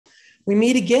we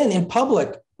meet again in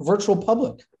public, virtual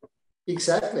public.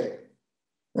 Exactly.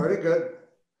 Very good.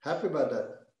 Happy about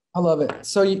that. I love it.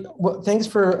 So well, thanks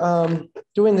for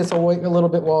doing this. I'll wait a little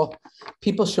bit while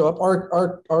people show up.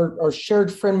 Our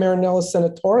shared friend Marinella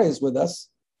Senatore is with us.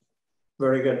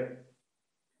 Very good.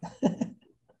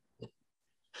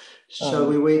 Shall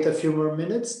we wait a few more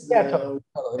minutes? Yeah,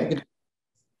 totally.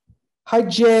 Hi,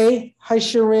 Jay. Hi,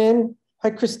 Sharon.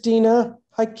 Hi, Christina.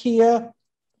 Hi, Kia.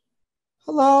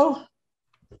 Hello.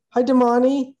 Hi,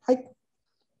 Damani.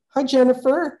 Hi,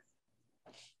 Jennifer.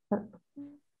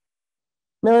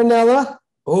 Marinella.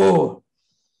 Oh,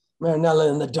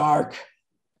 Marinella in the dark.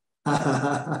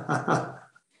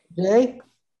 Jay.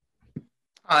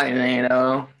 Hi,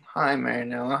 Nato. Hi,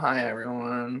 Marinella. Hi,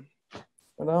 everyone.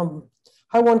 And,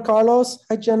 hi, Juan Carlos.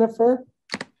 Hi, Jennifer.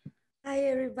 Hi,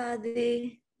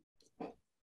 everybody.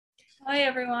 Hi,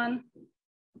 everyone.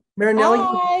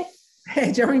 Marinella. Hi.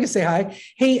 Hey, Jennifer, you can say hi.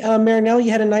 Hey, Marinella,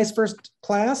 you had a nice first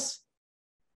class?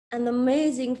 An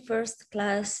amazing first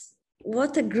class.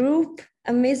 What a group,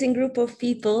 amazing group of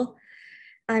people.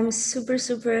 I'm super,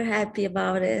 super happy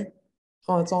about it.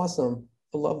 Oh, it's awesome.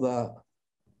 I love that.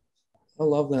 I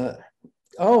love that.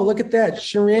 Oh, look at that.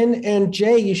 Sharon and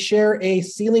Jay, you share a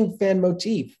ceiling fan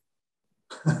motif.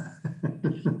 I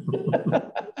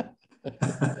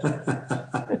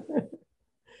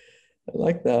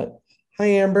like that. Hi,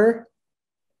 Amber.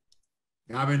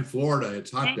 I'm in Florida.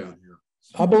 It's hot down here.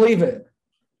 I believe it.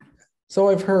 So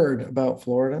I've heard about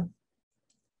Florida.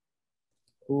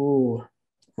 Ooh,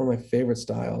 one of my favorite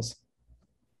styles.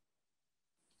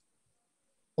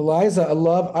 Eliza,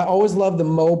 I always love the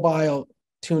mobile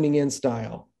tuning in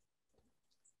style.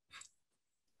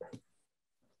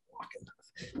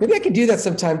 Maybe I could do that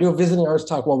sometime, do a visiting artist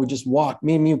talk while we just walk.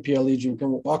 Me and you, PierreLuigi,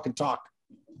 can walk and talk.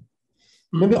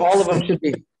 Maybe all of them should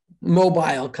be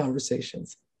mobile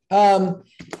conversations. Well,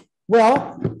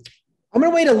 I'm going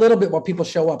to wait a little bit while people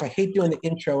show up. I hate doing the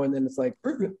intro and then it's like,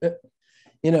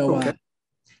 you know, okay.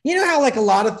 You know how like a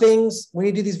lot of things when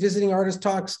you do these visiting artist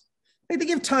talks, like they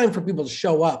give time for people to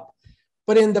show up.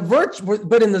 But in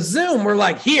the Zoom, we're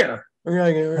like here.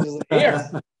 We're just like, here.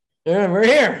 Yeah, we're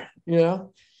here. You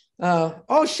know.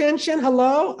 Oh, Shen,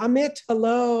 hello. Amit,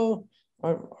 hello.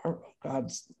 Our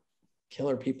God's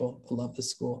killer people. I love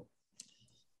this school.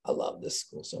 I love this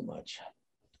school so much.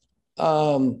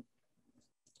 All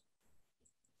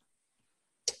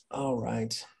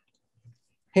right.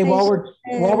 Hey, while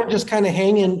we're just kind of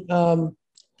hanging,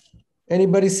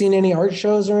 anybody seen any art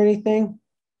shows or anything?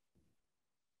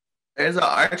 There's an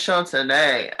art show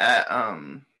today at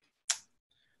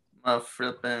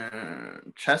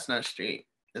flipping Chestnut Street.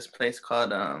 This place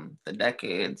called the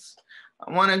Decades.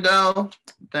 I want to go.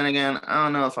 Then again, I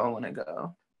don't know if I want to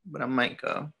go, but I might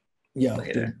go. Yeah,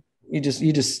 later. You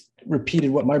just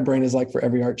repeated what my brain is like for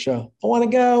every art show. I want to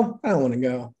go. I don't want to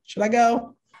go. Should I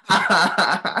go?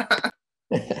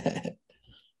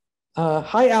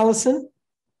 Hi, Allison.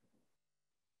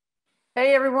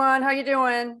 Hey, everyone. How you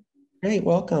doing? Hey,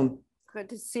 welcome. Good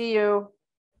to see you.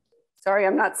 Sorry,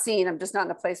 I'm not seen. I'm just not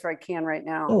in a place where I can right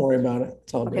now. Don't worry about it.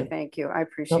 It's all Okay, good. thank you. I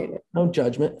appreciate it. No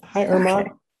judgment. Hi, Irma.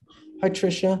 Okay. Hi,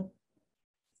 Tricia.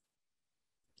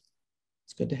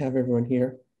 It's good to have everyone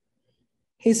here.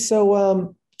 Hey,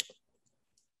 so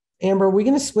Amber, are we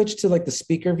going to switch to like the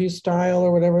speaker view style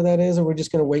or whatever that is, or we're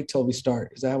just going to wait till we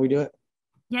start? Is that how we do it?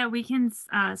 Yeah, we can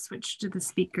switch to the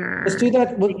speaker. Let's do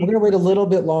that. We're going to wait a little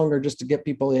bit longer just to get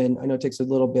people in. I know it takes a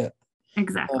little bit.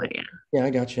 Exactly. Yeah. Yeah,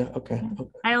 I got you. Okay.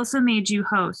 I also made you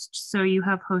host, so you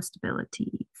have host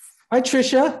abilities. Hi,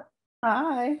 Tricia.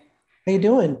 Hi. How you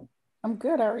doing? I'm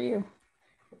good. How are you?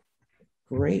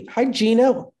 Great. Hi,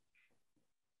 Gina.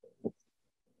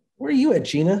 Where are you at,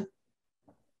 Gina?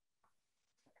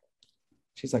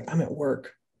 She's like, I'm at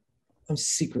work. I'm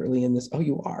secretly in this. Oh,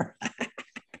 you are.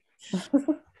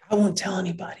 I won't tell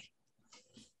anybody.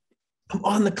 I'm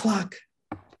on the clock.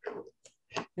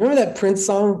 Remember that Prince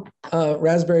song,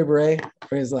 Raspberry Beret,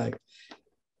 where he's like,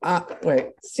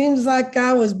 seems like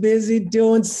I was busy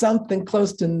doing something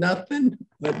close to nothing,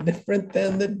 but different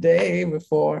than the day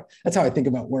before. That's how I think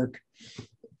about work.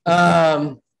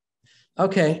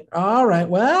 Okay. All right.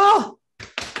 Well.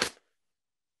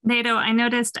 Nato, I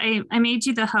noticed I made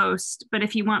you the host, but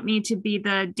if you want me to be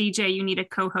the DJ, you need to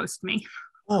co-host me.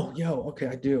 Oh, okay.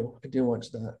 I do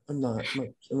watch that. I'm not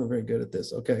very good at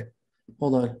this. Okay.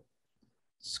 Hold on.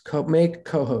 Make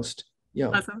co-host.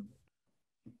 Yo. Awesome.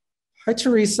 Hi,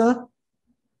 Teresa.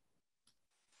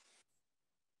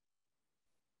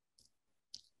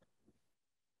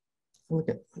 Look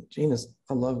at Gina's.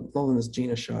 I loving this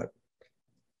Gina shot.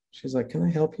 She's like, can I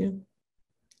help you?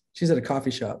 She's at a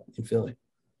coffee shop in Philly.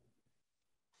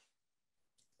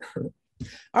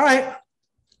 All right.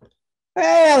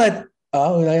 Hey,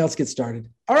 let's get started.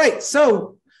 All right.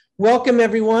 So welcome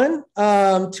everyone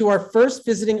to our first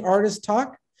visiting artist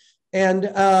talk. And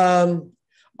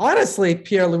honestly,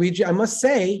 PierreLuigi, I must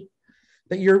say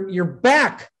that you're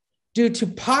back due to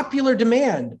popular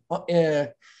demand.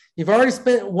 You've already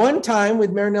spent one time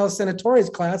with Marinella Senatore's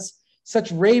class,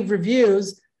 such rave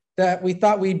reviews that we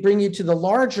thought we'd bring you to the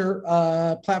larger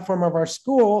platform of our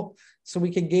school so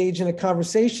we could engage in a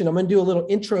conversation. I'm going to do a little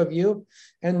intro of you,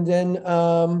 and then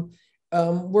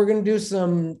we're going to do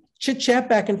some chit chat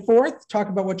back and forth, talk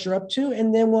about what you're up to,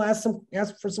 and then we'll ask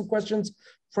for some questions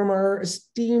from our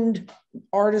esteemed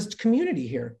artist community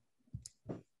here.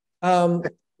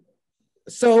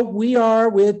 So we are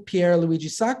with PierreLuigi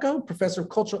Sacco, Professor of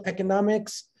Cultural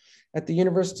Economics at the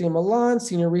University of Milan,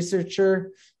 Senior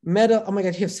Researcher, oh my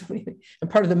God, you have so many, and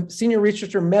part of the Senior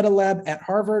Researcher metaLAB at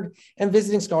Harvard, and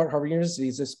Visiting Scholar at Harvard University.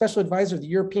 He's a Special Advisor of the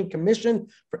European Commission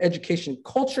for Education and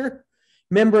Culture,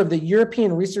 member of the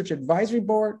European Research Advisory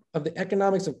Board, of the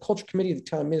Economics of Culture Committee of the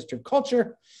Italian Ministry of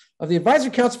Culture, of the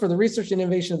Advisory Council for the Research and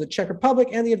Innovation of the Czech Republic,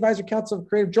 and the Advisory Council of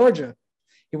Creative Georgia.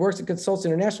 He works and consults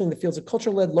internationally in the fields of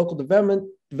culture-led local development,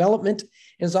 and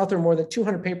is author of more than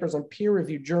 200 papers on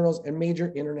peer-reviewed journals and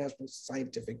major international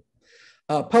scientific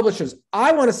publishers.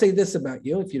 I want to say this about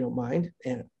you, if you don't mind,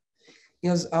 and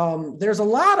there's a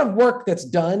lot of work that's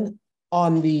done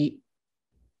on the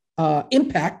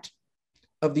impact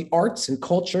of the arts and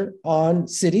culture on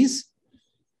cities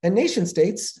and nation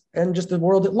states and just the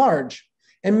world at large.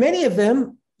 And many of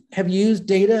them have used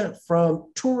data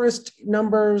from tourist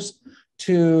numbers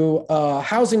to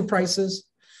housing prices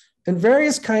and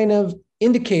various kind of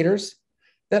indicators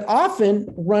that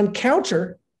often run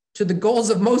counter to the goals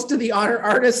of most of the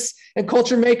artists and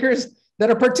culture makers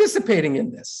that are participating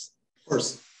in this. Of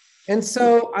course. And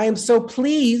so I am so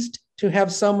pleased to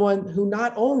have someone who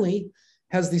not only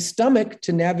has the stomach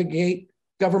to navigate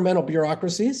governmental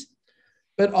bureaucracies,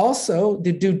 but also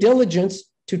the due diligence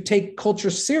to take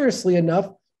culture seriously enough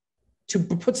to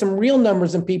put some real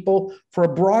numbers in people for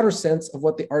a broader sense of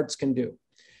what the arts can do.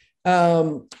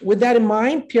 With that in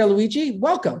mind, PierreLuigi,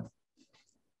 welcome.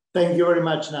 Thank you very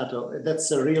much, Nato.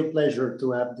 That's a real pleasure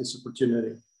to have this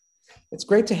opportunity. It's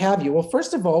great to have you. Well,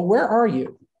 first of all, where are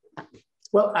you?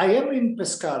 Well, I am in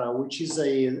Pescara, which is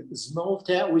a small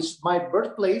town, which is my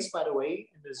birthplace, by the way.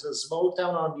 It's a small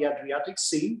town on the Adriatic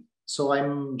Sea. So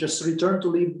I'm just returned to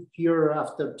live here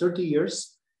after 30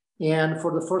 years. And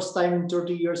for the first time in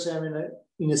 30 years, I'm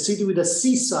in a city with a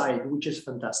seaside, which is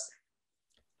fantastic.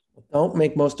 Don't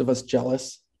make most of us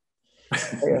jealous.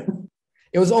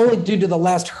 It was only due to the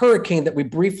last hurricane that we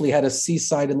briefly had a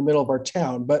seaside in the middle of our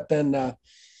town, but then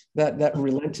that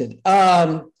relented.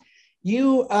 I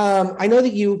know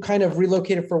that you kind of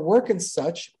relocated for work and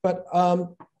such, but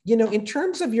in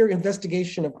terms of your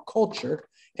investigation of culture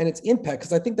and its impact,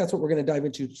 because I think that's what we're going to dive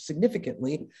into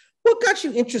significantly, what got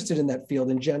you interested in that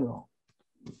field in general?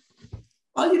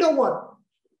 Well, you know what?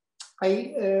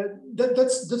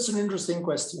 That's an interesting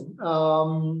question.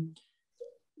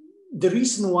 The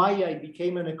reason why I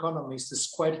became an economist is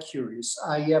quite curious.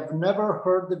 I have never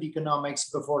heard of economics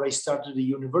before I started the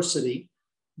university,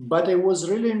 but I was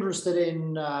really interested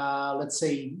in, let's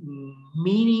say,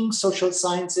 meaning, social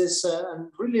sciences,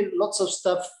 and really lots of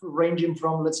stuff ranging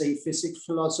from, let's say, physics,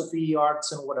 philosophy,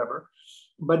 arts, and whatever.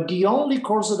 But the only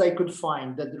course that I could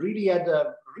find that really had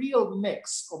a real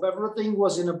mix of everything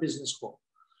was in a business school.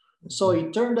 So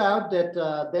it turned out that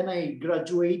then I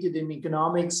graduated in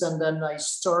economics and then I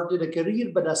started a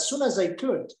career. But as soon as I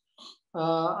could,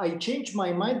 I changed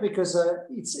my mind because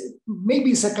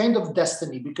it's a kind of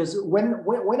destiny. Because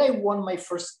when I won my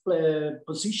first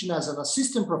position as an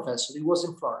assistant professor, it was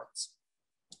in Florence.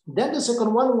 Then the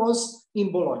second one was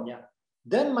in Bologna.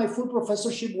 Then my full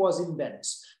professorship was in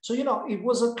Venice. So, it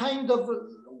was a kind of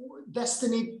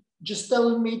destiny just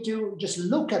telling me to just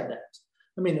look at that.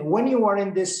 I mean, when you are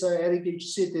in this heritage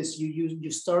cities,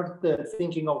 you start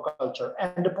thinking of culture.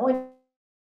 And the point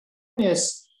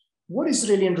is, what is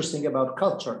really interesting about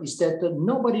culture is that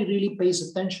nobody really pays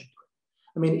attention to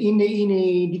it. I mean, in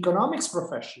the economics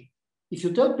profession, if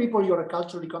you tell people you're a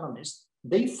cultural economist,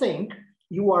 they think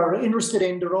you are interested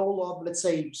in the role of, let's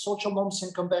say, social norms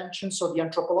and conventions, or the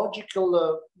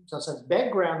anthropological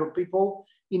background of people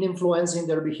in influencing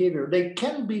their behavior. They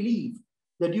can't believe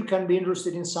that you can be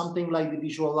interested in something like the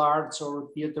visual arts or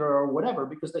theater or whatever,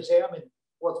 because they say, I mean,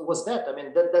 what was that? I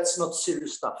mean, that's not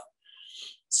serious stuff.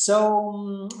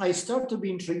 So I started to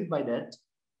be intrigued by that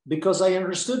because I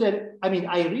understood that, I mean,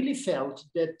 I really felt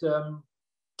that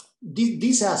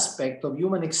this aspect of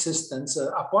human existence,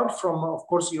 apart from, of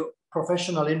course, your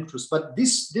professional interest, but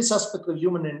this aspect of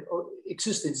human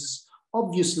existence is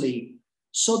obviously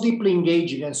so deeply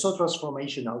engaging and so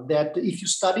transformational that if you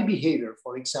study behavior,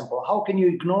 for example, how can you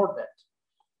ignore that?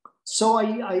 So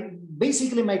I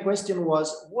basically, my question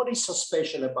was, what is so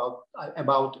special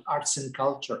about arts and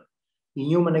culture in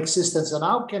human existence? And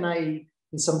how can I,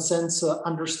 in some sense,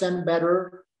 understand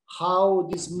better how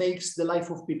this makes the life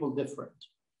of people different?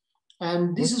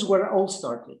 And this is where it all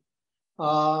started.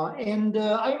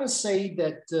 I must say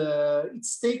that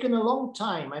it's taken a long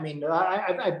time. I mean,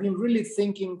 I've been really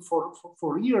thinking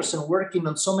for years and working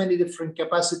on so many different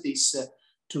capacities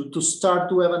to start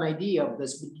to have an idea of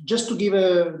this. Just to give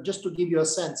you a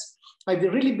sense, I've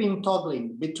really been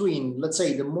toggling between, let's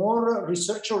say, the more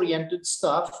research-oriented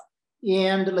stuff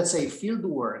and, let's say, field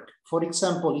work. For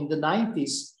example, in the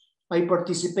 90s, I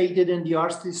participated in the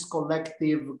artist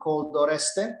collective called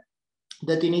Oreste,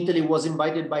 that in Italy was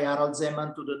invited by Harald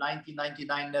Zeman to the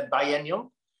 1999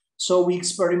 biennial. So we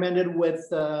experimented with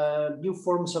new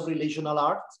forms of relational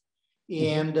art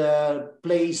and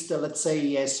placed, let's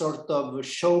say, a sort of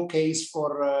showcase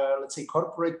for, let's say,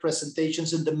 corporate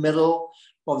presentations in the middle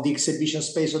of the exhibition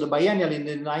space of the biennial. In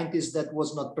the 90s, that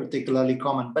was not particularly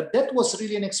common, but that was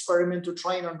really an experiment to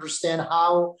try and understand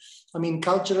how, I mean,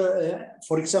 culture,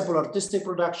 for example, artistic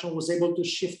production was able to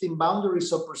shift in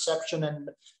boundaries of perception and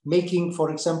making,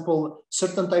 for example,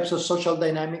 certain types of social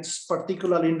dynamics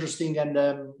particularly interesting and,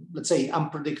 let's say,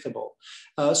 unpredictable.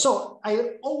 So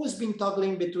I've always been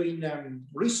toggling between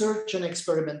research and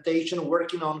experimentation,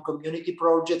 working on community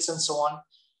projects and so on.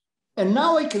 And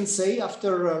now I can say,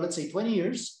 after, let's say, 20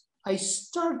 years, I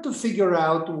start to figure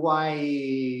out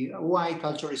why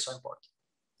culture is so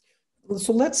important.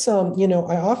 So let's, you know,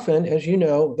 I often, as you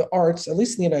know, the arts, at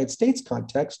least in the United States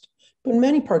context, but in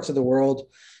many parts of the world,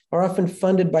 are often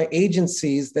funded by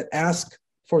agencies that ask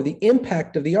for the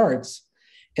impact of the arts.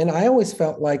 And I always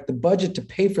felt like the budget to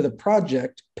pay for the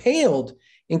project paled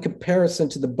in comparison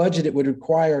to the budget it would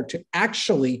require to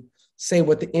actually say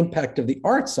what the impact of the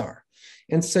arts are.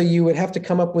 And so you would have to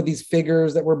come up with these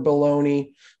figures that were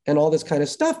baloney and all this kind of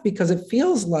stuff, because it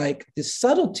feels like the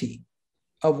subtlety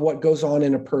of what goes on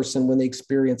in a person when they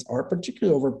experience art,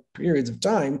 particularly over periods of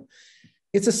time,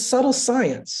 it's a subtle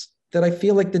science that I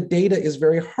feel like the data is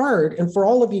very hard. And for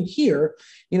all of you here,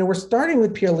 you know, we're starting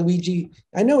with PierreLuigi.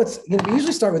 I know it's, you know, we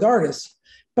usually start with artists,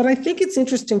 but I think it's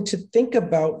interesting to think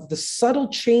about the subtle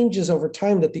changes over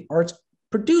time that the arts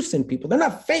produce in people. They're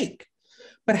not fake.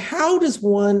 But how does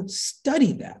one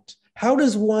study that? How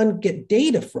does one get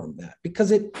data from that? Because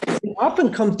it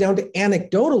often comes down to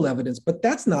anecdotal evidence, but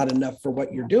that's not enough for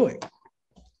what you're doing.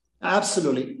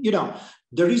 Absolutely. You know,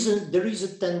 there is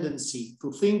a tendency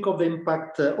to think of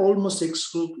impact almost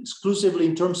exclusively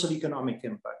in terms of economic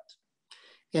impact.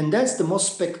 And that's the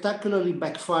most spectacularly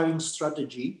backfiring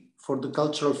strategy for the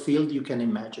cultural field you can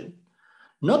imagine.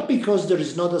 Not because there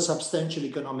is not a substantial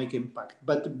economic impact,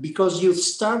 but because you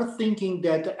start thinking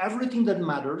that everything that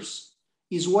matters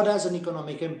is what has an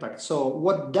economic impact. So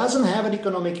what doesn't have an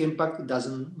economic impact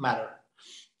doesn't matter.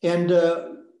 And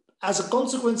as a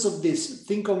consequence of this,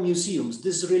 think of museums.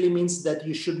 This really means that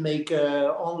you should make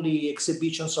only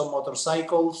exhibitions of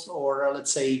motorcycles, or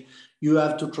let's say you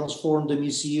have to transform the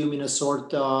museum in a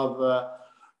sort of,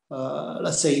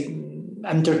 let's say,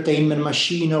 entertainment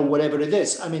machine or whatever it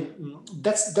is. I mean,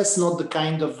 that's not the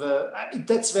kind of,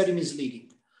 that's very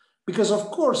misleading. Because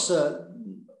of course,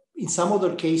 in some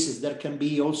other cases, there can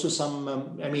be also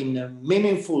some,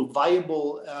 meaningful,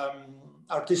 viable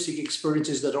artistic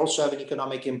experiences that also have an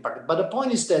economic impact. But the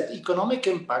point is that economic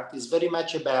impact is very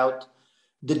much about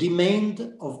the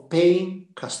demand of paying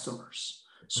customers.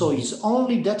 So it's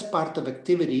only that part of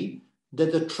activity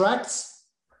that attracts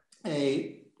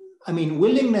a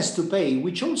willingness to pay,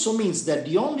 which also means that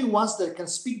the only ones that can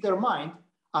speak their mind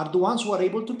are the ones who are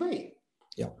able to pay.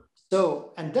 Yeah.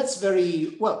 So, and that's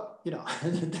very, well, you know,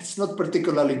 that's not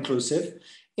particularly inclusive,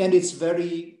 and it's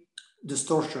very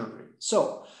distortionary.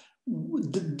 So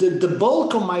the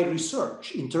bulk of my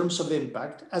research in terms of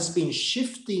impact has been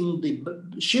shifting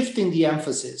the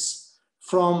emphasis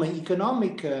from an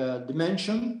economic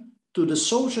dimension to the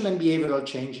social and behavioral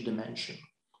change dimension.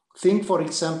 Think, for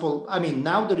example,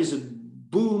 now there is a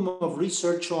boom of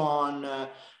research on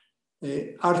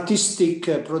artistic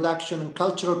production and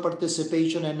cultural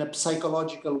participation and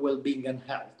psychological well-being and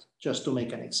health, just to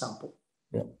make an example.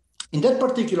 Yeah. In that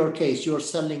particular case, you're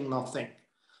selling nothing.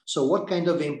 So what kind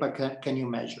of impact can you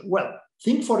measure? Well,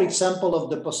 think, for example, of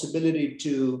the possibility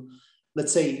to,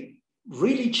 let's say,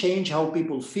 really change how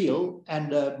people feel,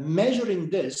 and measuring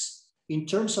this in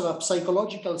terms of a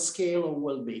psychological scale of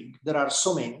well-being. There are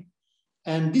so many,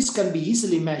 and this can be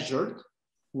easily measured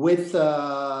with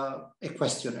a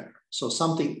questionnaire. So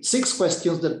something, 6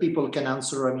 questions that people can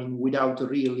answer, I mean, without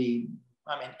really,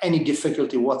 any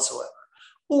difficulty whatsoever.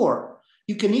 Or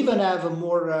you can even have a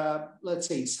more, let's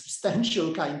say,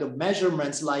 substantial kind of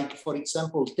measurements, like, for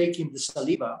example, taking the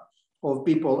saliva of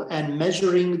people and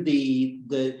measuring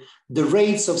the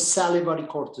rates of salivary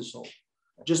cortisol,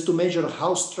 just to measure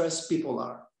how stressed people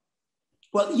are.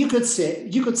 Well, you could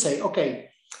say, okay,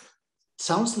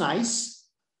 sounds nice,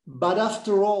 but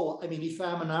after all, I mean, if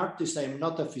I'm an artist, I'm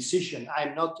not a physician.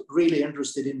 I'm not really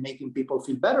interested in making people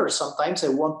feel better. Sometimes I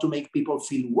want to make people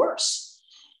feel worse.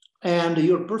 And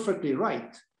you're perfectly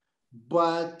right.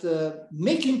 But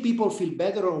making people feel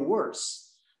better or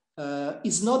worse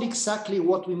is not exactly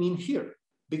what we mean here.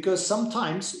 Because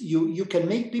sometimes you can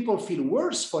make people feel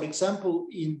worse, for example,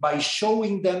 by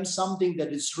showing them something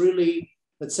that is really,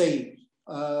 let's say,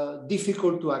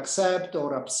 difficult to accept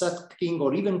or upsetting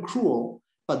or even cruel.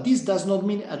 But this does not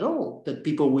mean at all that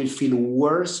people will feel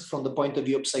worse from the point of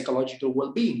view of psychological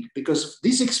well-being, because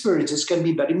these experiences can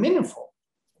be very meaningful.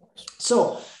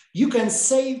 So you can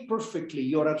save perfectly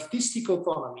your artistic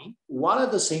autonomy while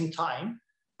at the same time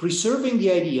preserving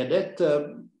the idea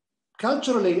that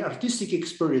culturally artistic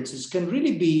experiences can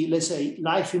really be, let's say,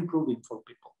 life-improving for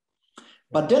people.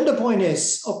 But then the point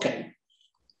is, okay,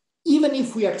 even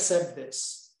if we accept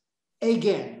this,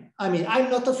 again, I mean, I'm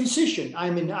not a physician.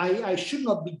 I mean, I should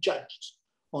not be judged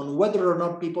on whether or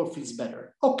not people feel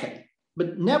better. Okay,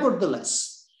 but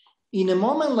nevertheless, in a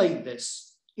moment like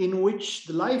this, in which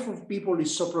the life of people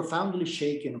is so profoundly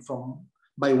shaken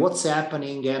by what's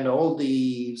happening and all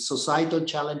the societal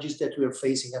challenges that we're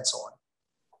facing and so on,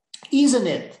 isn't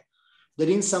it that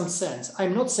in some sense,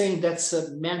 I'm not saying that's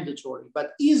mandatory,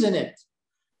 but isn't it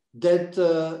that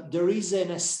there is an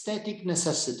aesthetic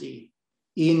necessity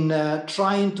in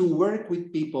trying to work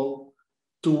with people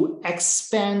to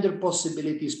expand their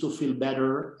possibilities to feel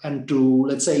better and to,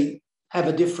 let's say, have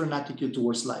a different attitude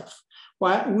towards life,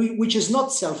 which is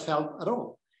not self-help at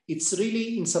all. It's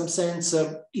really, in some sense,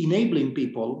 enabling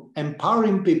people,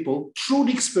 empowering people through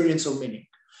the experience of meaning.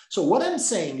 So what I'm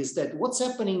saying is that what's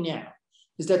happening now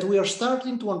is that we are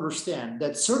starting to understand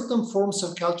that certain forms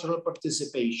of cultural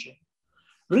participation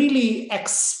really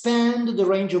expand the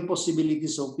range of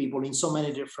possibilities of people in so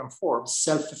many different forms: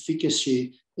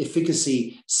 self-efficacy,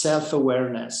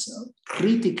 self-awareness,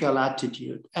 critical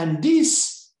attitude. And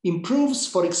this improves,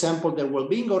 for example, their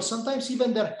well-being or sometimes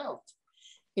even their health.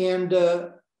 And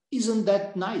isn't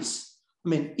that nice? I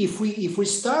mean, if we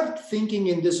start thinking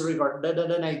in this regard,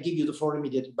 then I give you the floor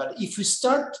immediately. But if we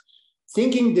start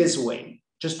thinking this way,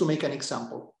 just to make an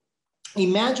example,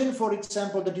 imagine, for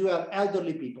example, that you have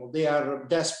elderly people. They are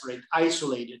desperate,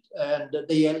 isolated, and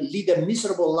they lead a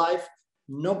miserable life.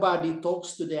 Nobody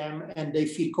talks to them, and they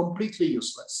feel completely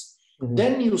useless. Mm-hmm.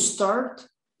 Then you start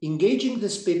engaging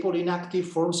these people in active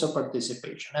forms of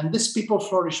participation, and these people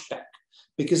flourish back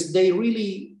because they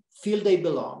really feel they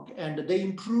belong and they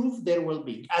improve their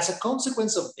well-being. As a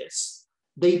consequence of this,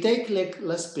 they take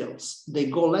less pills, they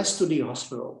go less to the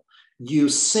hospital. You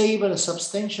save a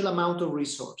substantial amount of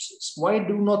resources. Why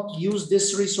do not use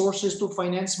these resources to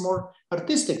finance more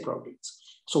artistic projects?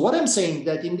 So what I'm saying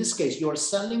that in this case, you are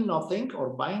selling nothing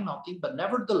or buying nothing, but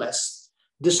nevertheless,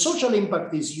 the social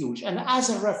impact is huge. And as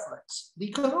a reflex, the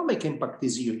economic impact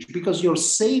is huge because you're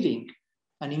saving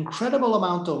an incredible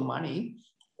amount of money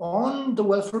on the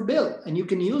welfare bill, and you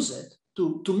can use it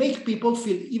to make people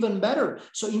feel even better.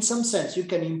 So in some sense, you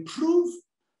can improve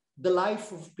the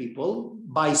life of people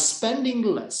by spending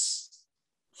less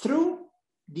through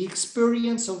the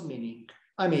experience of meaning.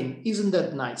 I mean, isn't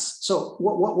that nice? So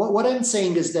what I'm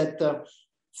saying is that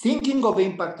thinking of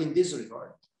impact in this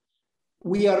regard,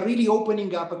 we are really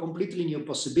opening up a completely new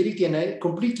possibility and a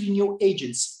completely new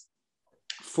agency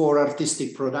for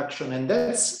artistic production. And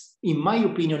that's, in my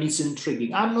opinion, is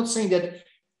intriguing. I'm not saying that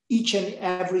each and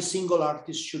every single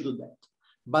artist should do that.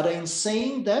 But I'm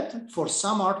saying that for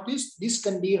some artists, this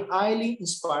can be highly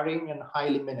inspiring and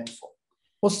highly meaningful.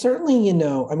 Well, certainly,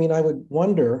 I mean, I would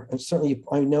wonder, and certainly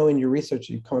I know in your research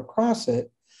you've come across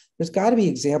it, there's got to be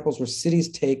examples where cities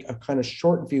take a kind of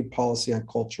short view policy on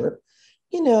culture,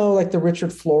 like the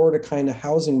Richard Florida kind of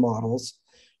housing models,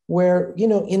 where,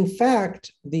 in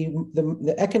fact,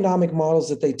 the economic models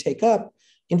that they take up,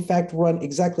 in fact, run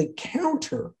exactly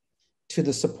counter to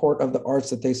the support of the arts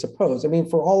that they suppose. I mean,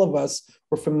 for all of us,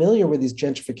 we're familiar with these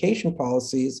gentrification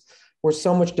policies where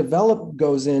so much development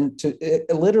goes into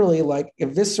literally like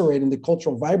eviscerating the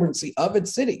cultural vibrancy of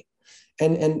its city.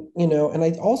 And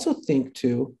I also think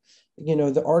too,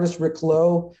 the artist Rick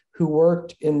Lowe, who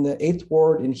worked in the 8th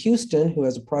Ward in Houston, who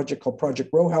has a project called Project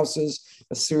Row Houses,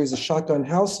 a series of shotgun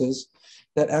houses,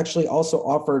 that actually also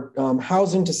offered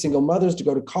housing to single mothers to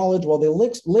go to college while they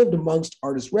lived amongst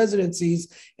artist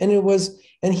residencies.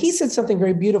 And he said something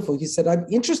very beautiful. He said, I'm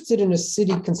interested in a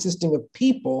city consisting of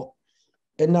people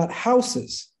and not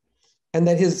houses. And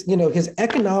that his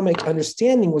economic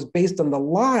understanding was based on the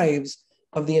lives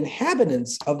of the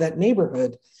inhabitants of that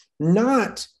neighborhood,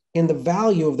 not in the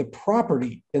value of the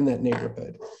property in that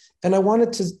neighborhood. And I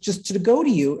wanted to go to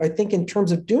you, I think in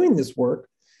terms of doing this work,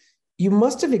 you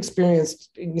must have experienced,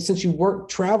 since you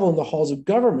travel in the halls of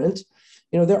government,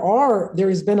 there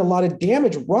has been a lot of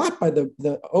damage wrought by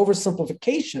the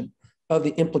oversimplification of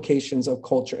the implications of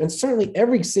culture. And certainly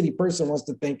every city person wants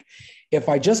to think, if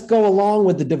I just go along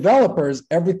with the developers,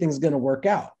 everything's going to work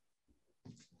out.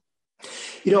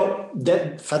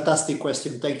 That fantastic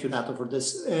question. Thank you, Nato, for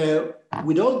this.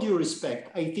 With all due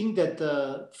respect, I think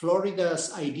that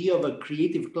Florida's idea of a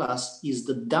creative class is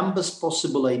the dumbest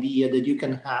possible idea that you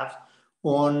can have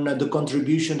on the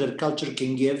contribution that culture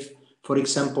can give, for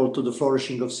example, to the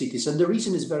flourishing of cities. And the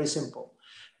reason is very simple,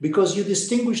 because you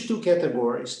distinguish two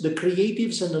categories, the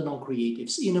creatives and the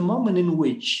non-creatives, in a moment in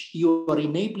which you are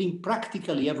enabling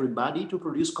practically everybody to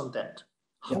produce content.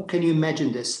 How can you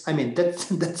imagine this? I mean, that's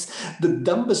the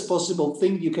dumbest possible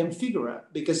thing you can figure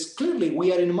out, because clearly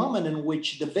we are in a moment in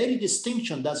which the very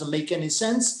distinction doesn't make any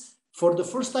sense for the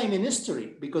first time in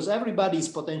history, because everybody is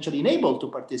potentially enabled to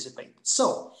participate.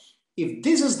 So if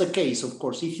this is the case, of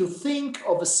course, if you think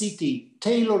of a city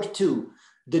tailored to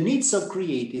the needs of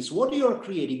creatives, what you are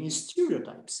creating is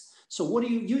stereotypes. So what do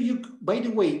you by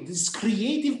the way, these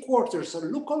creative quarters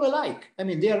look all alike. I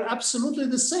mean, they are absolutely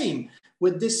the same,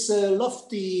 with this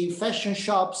lofty fashion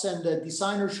shops and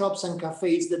designer shops and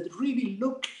cafes that really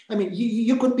look, I mean,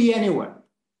 you could be anywhere.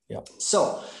 Yeah.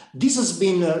 So this has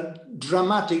been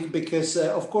dramatic because,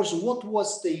 of course, what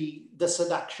was the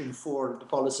seduction for the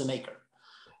policymaker?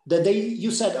 That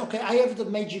you said, okay, I have the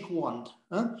magic wand.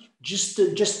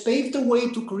 Just pave the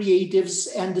way to creatives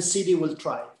and the city will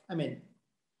thrive. I mean,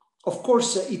 of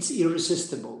course, it's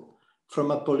irresistible from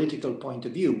a political point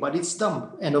of view, but it's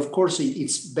dumb. And of course,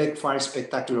 it's backfired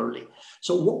spectacularly.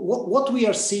 So what we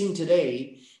are seeing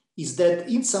today is that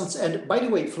in some, and by the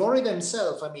way, Florida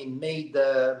himself, I mean, made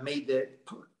a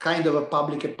kind of a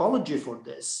public apology for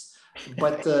this.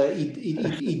 But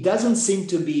it doesn't seem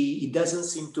to be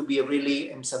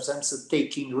really, in some sense,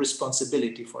 taking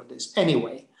responsibility for this.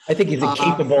 Anyway, I think he's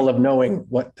incapable of knowing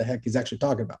what the heck he's actually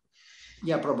talking about.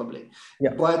 Yeah, probably.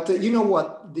 Yeah. But you know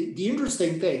what? The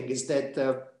interesting thing is that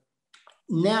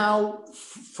now,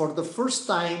 for the first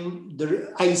time,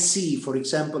 I see, for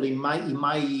example, in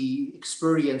my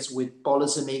experience with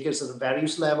policymakers at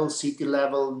various levels, city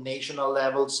level, national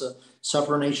levels,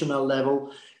 supranational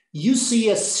level, you see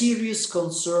a serious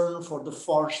concern for the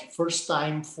first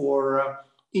time for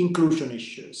inclusion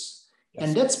issues. Yes.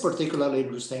 And that's particularly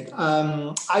interesting.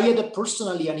 I had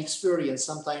personally an experience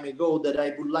some time ago that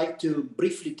I would like to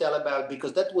briefly tell about,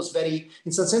 because that was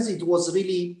in some sense, it was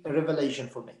really a revelation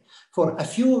for me. For a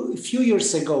few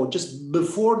years ago, just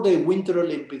before the Winter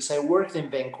Olympics, I worked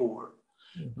in Vancouver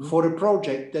for a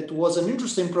project that was an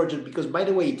interesting project because, by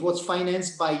the way, it was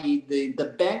financed by the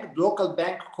local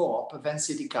bank co-op, Van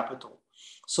City Capital.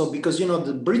 So because,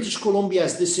 the British Columbia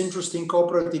has this interesting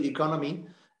cooperative economy,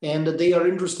 and they are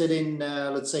interested in,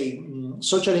 let's say,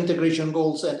 social integration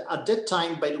goals. And at that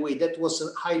time, by the way, that was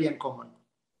highly uncommon.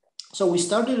 So we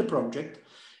started a project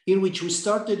in which we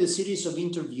started a series of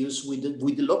interviews with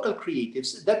the local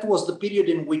creatives. That was the period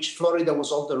in which Florida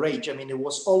was all the rage. I mean, it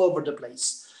was all over the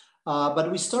place.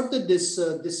 But we started this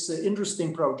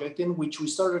interesting project in which we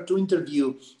started to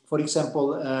interview, for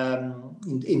example,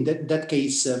 in that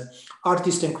case,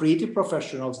 artists and creative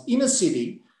professionals in a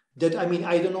city that, I mean,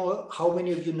 I don't know how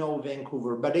many of you know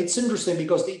Vancouver, but it's interesting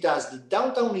because it has the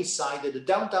downtown east side and the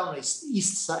downtown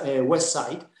west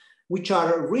side, which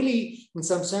are really, in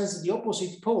some sense, the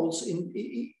opposite poles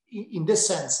in this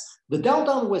sense. The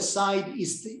downtown west side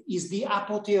is the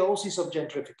apotheosis of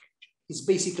gentrification. It's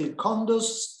basically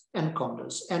condos and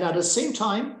condos. And at the same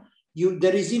time,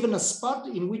 there is even a spot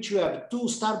in which you have two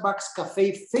Starbucks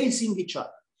cafes facing each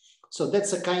other. So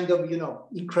that's a kind of,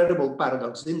 incredible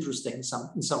paradox, interesting in some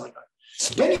regard.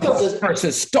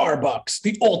 Versus Starbucks,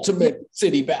 the ultimate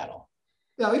city battle.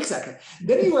 Yeah, exactly.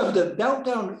 Then you have the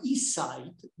downtown east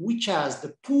side, which has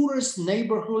the poorest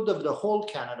neighborhood of the whole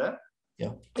Canada.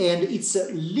 Yeah. And it's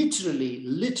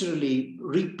literally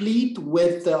replete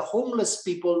with homeless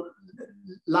people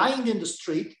lying in the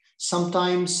street,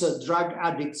 sometimes drug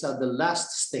addicts at the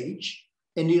last stage.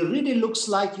 And it really looks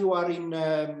like you are in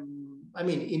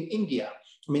India.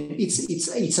 I mean,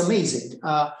 it's amazing.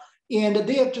 And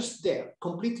they are just there,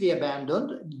 completely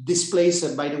abandoned. This place,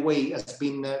 by the way, has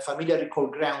been familiarly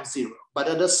called Ground Zero. But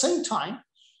at the same time,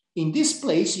 in this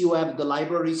place, you have the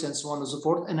libraries and so on and so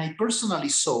forth. And I personally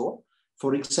saw,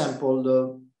 for example,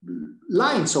 the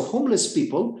lines of homeless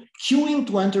people queuing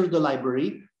to enter the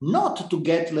library, not to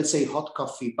get, let's say, hot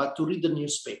coffee, but to read the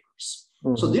newspapers.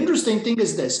 Mm-hmm. So the interesting thing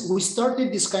is this: we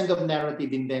started this kind of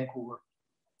narrative in Vancouver.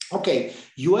 Okay,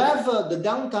 you have the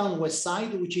downtown west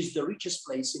side, which is the richest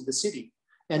place in the city.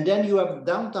 And then you have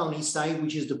downtown east side,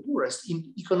 which is the poorest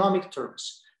in economic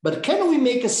terms. But can we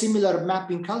make a similar map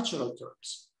in cultural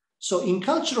terms? So in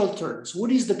cultural terms,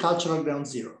 what is the cultural ground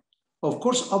zero? Of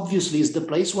course, obviously, it's the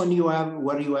place where you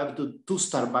have the two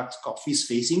Starbucks coffees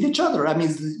facing each other. I mean,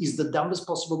 it's the dumbest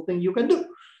possible thing you can do.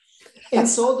 And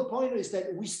so the point is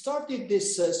that we started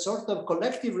this sort of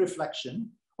collective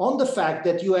reflection on the fact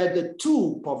that you had the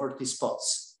two poverty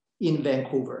spots in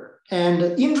Vancouver.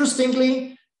 And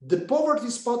interestingly, the poverty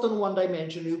spot on one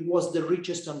dimension was the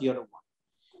richest on the other one.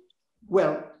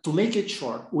 Well, to make it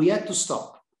short, we had to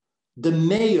stop. The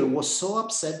mayor was so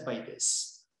upset by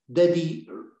this that he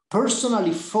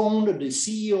personally phoned the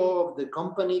CEO of the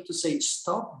company to say,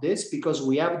 stop this because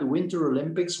we have the Winter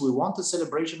Olympics. We want a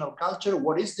celebration of culture.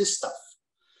 What is this stuff?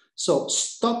 So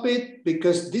stop it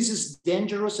because this is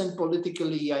dangerous and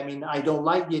politically, I mean, I don't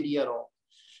like the idea at all.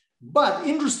 But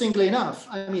interestingly enough,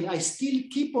 I mean, I still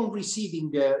keep on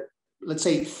receiving the, let's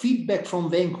say, feedback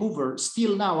from Vancouver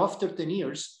still now after 10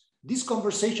 years. This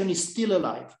conversation is still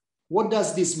alive. What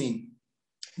does this mean?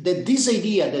 That this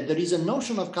idea that there is a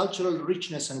notion of cultural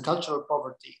richness and cultural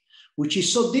poverty, which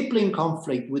is so deeply in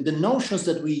conflict with the notions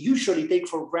that we usually take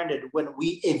for granted when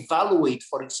we evaluate,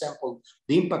 for example,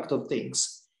 the impact of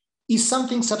things, is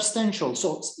something substantial.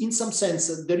 So in some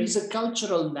sense, there is a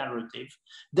cultural narrative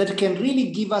that can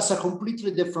really give us a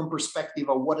completely different perspective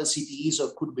of what a city is or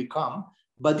could become.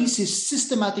 But this is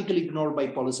systematically ignored by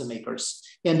policymakers.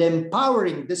 And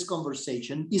empowering this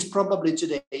conversation is probably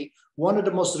today one of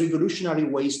the most revolutionary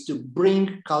ways to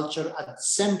bring culture at the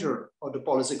center of the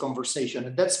policy conversation.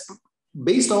 And that's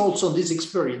based also on this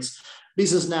experience.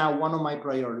 This is now one of my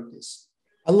priorities.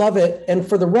 I love it. And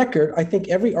for the record, I think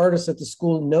every artist at the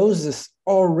school knows this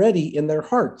already in their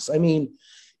hearts. I mean,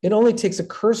 it only takes a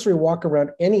cursory walk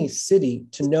around any city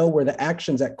to know where the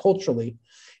action's at culturally.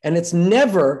 And it's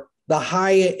never the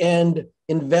high-end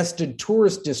invested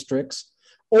tourist districts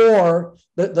or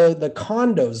the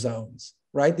condo zones,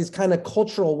 right? These kind of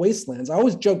cultural wastelands. I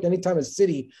always joked anytime a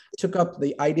city took up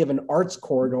the idea of an arts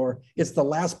corridor, it's the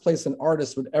last place an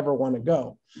artist would ever want to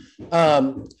go.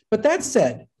 But that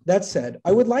said,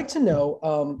 I would like to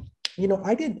know, you know,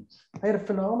 I had a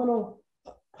phenomenal,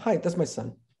 hi, that's my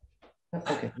son.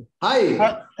 Okay.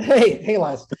 Hi. Hey,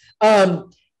 Elias.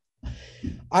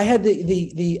 I had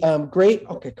the great,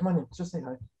 okay, come on in, just say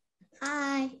hi.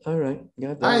 Hi. All right.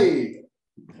 Hi.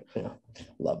 Yeah,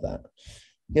 love that.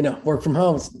 You know, work from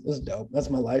home is dope. That's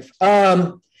my life.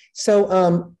 I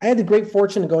had the great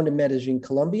fortune to go into Medellin,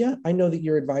 Colombia. I know that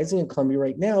you're advising in Colombia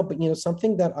right now, but you know,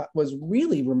 something that was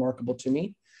really remarkable to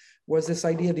me was this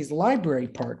idea of these library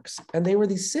parks. And they were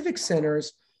these civic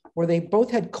centers where they both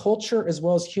had culture as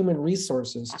well as human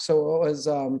resources. So it was,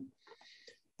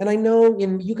 and I know,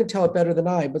 and you can tell it better than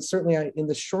I, but certainly in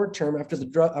the short term, after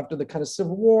the kind of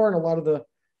Civil War and a lot of the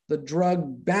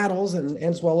drug battles and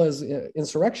as well as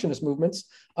insurrectionist movements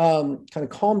kind of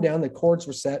calmed down, the chords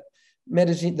were set.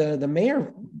 Medellin, the mayor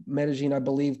of Medellin, I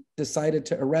believe, decided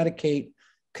to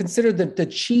considered the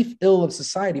chief ill of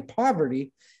society,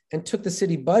 poverty, and took the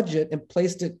city budget and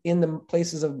placed it in the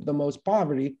places of the most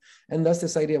poverty. And thus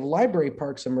this idea of library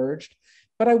parks emerged.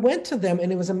 But I went to them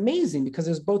and it was amazing because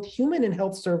there's both human and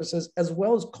health services as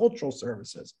well as cultural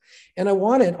services. And I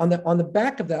wanted, on the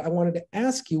back of that, I wanted to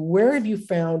ask you, where have you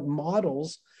found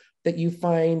models that you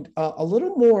find a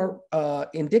little more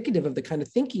indicative of the kind of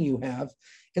thinking you have?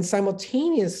 And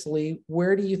simultaneously,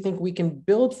 where do you think we can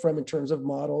build from in terms of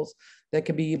models that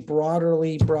could be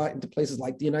broadly brought into places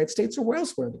like the United States or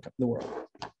elsewhere in the world?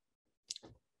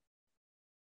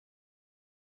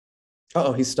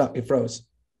 Uh-oh, he stopped, he froze.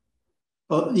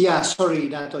 Oh, yeah, sorry,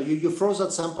 Nato, you froze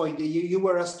at some point. You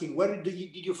were asking, where did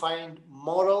you find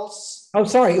models? Oh,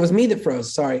 sorry, it was me that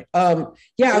froze, sorry.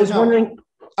 Yeah, I was wondering,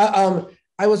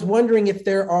 I was wondering if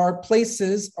there are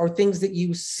places or things that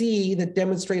you see that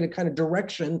demonstrate a kind of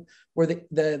direction where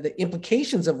the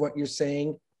implications of what you're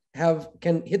saying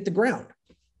can hit the ground.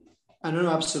 I know,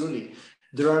 absolutely.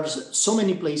 There are so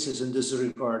many places in this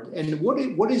regard. And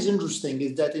what is interesting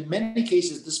is that in many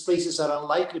cases, these places are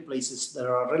unlikely places.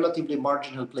 There are relatively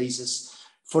marginal places.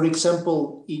 For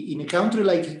example, in a country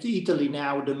like Italy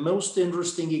now, the most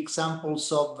interesting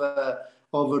examples of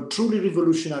of truly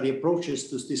revolutionary approaches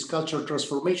to this cultural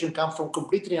transformation come from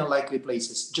completely unlikely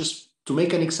places. Just to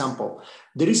make an example,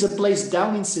 there is a place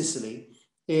down in Sicily.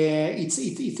 It's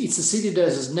a city that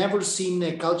has never seen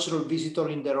a cultural visitor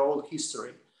in their whole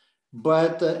history.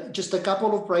 But just a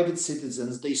couple of private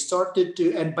citizens, they started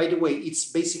to, and by the way,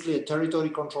 it's basically a territory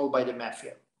controlled by the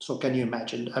mafia. So can you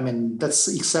imagine? I mean, that's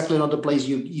exactly not the place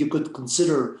you could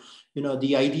consider, you know,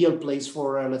 the ideal place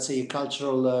for, let's say, a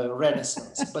cultural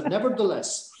renaissance. But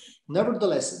nevertheless,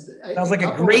 sounds like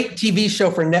a great TV show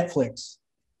for Netflix.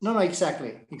 No,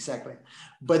 exactly.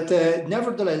 But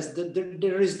nevertheless,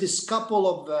 there is this couple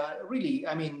of really,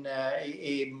 I mean,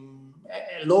 a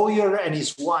lawyer and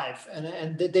his wife,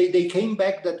 and they came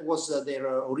back. That was their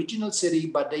original city,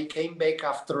 but they came back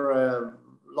after a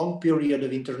long period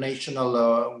of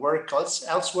international work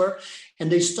elsewhere,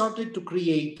 and they started to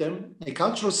create a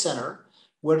cultural center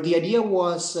where the idea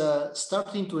was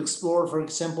starting to explore, for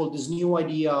example, this new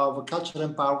idea of cultural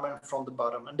empowerment from the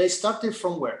bottom. And they started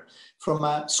from where? From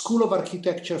a school of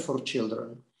architecture for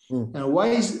children. And why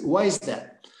is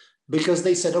that? Because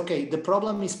they said, okay, the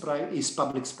problem is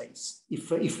public space.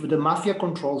 If the mafia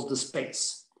controls the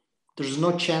space, there's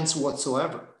no chance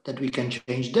whatsoever that we can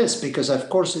change this, because of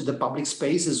course the public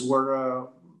space is where,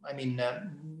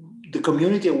 the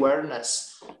community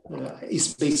awareness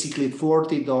is basically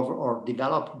thwarted or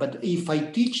developed. But if I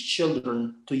teach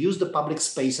children to use the public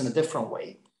space in a different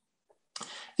way,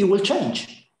 it will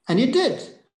change. And it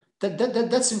did.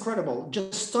 That's incredible.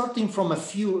 Just starting from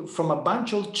a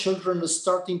bunch of children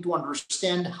starting to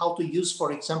understand how to use,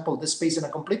 for example, the space in a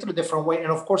completely different way.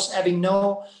 And of course, having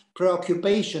no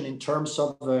preoccupation in terms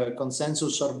of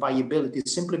consensus or viability,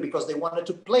 simply because they wanted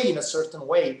to play in a certain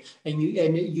way, and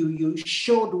you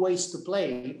showed ways to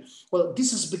play. Well,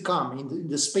 this has become, in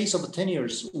the space of 10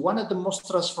 years, one of the most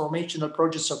transformational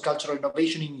projects of cultural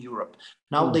innovation in Europe.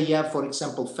 Now they have, for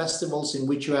example, festivals in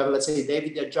which you have, let's say,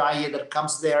 David Ajayi that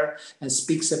comes there and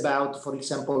speaks about, for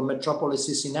example,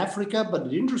 metropolises in Africa. But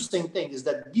the interesting thing is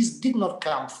that this did not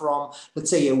come from, let's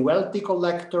say, a wealthy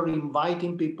collector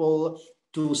inviting people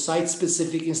to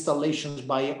site-specific installations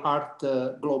by art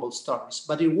global stars.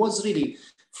 But it was really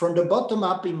from the bottom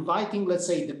up, inviting, let's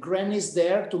say, the grannies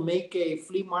there to make a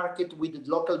flea market with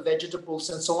local vegetables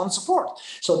and so on and so forth.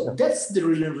 So that's the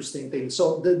really interesting thing.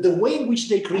 So the way in which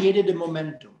they created the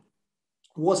momentum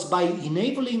was by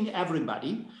enabling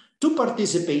everybody to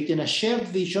participate in a shared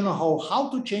vision of how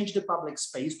to change the public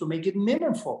space to make it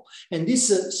meaningful. And this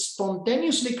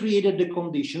spontaneously created the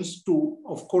conditions to,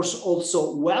 of course,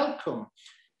 also welcome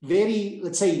very,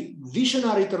 let's say,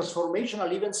 visionary,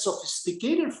 transformational, even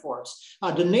sophisticated forms.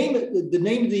 The name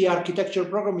of the architecture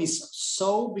program is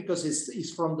so because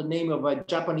it's from the name of a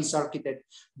Japanese architect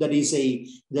that is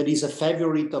a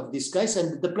favorite of these guys,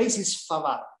 and the place is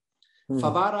Favara.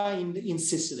 Favara in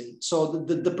Sicily. So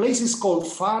the place is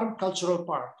called Farm Cultural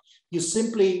Park. You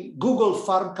simply Google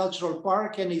Farm Cultural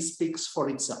Park and it speaks for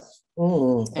itself.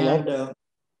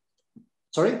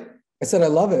 Sorry? I said I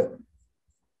love it.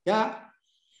 Yeah.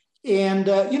 And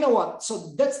you know what?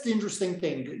 So that's the interesting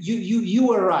thing.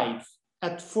 You arrive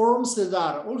at forms that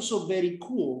are also very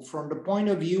cool from the point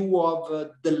of view of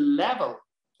the level.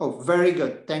 Oh, very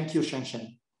good. Thank you,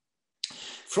 Shenshen.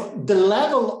 From the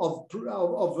level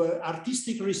of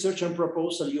artistic research and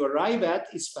proposal you arrive at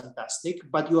is fantastic,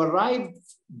 but you arrive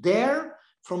there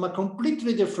from a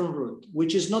completely different route,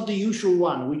 which is not the usual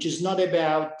one, which is not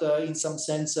about, in some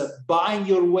sense, buying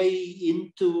your way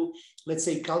into, let's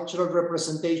say, cultural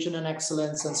representation and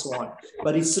excellence and so on.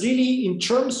 But it's really in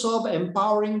terms of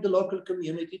empowering the local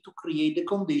community to create the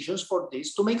conditions for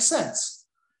this to make sense.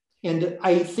 And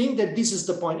I think that this is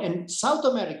the point. And South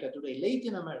America today,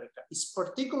 Latin America, is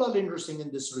particularly interesting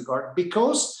in this regard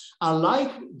because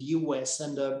unlike the US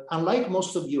and unlike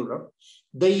most of Europe,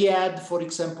 they had, for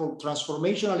example,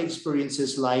 transformational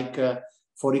experiences like,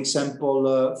 for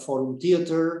example, forum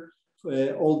theater,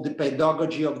 all the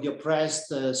pedagogy of the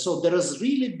oppressed. So there has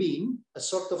really been a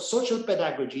sort of social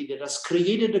pedagogy that has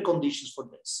created the conditions for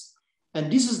this.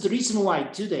 And this is the reason why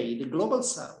today the Global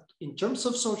South, in terms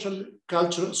of social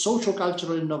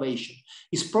cultural innovation,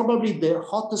 is probably the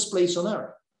hottest place on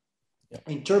earth.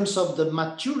 In terms of the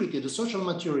maturity, the social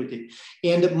maturity.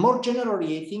 And more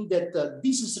generally, I think that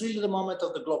this is really the moment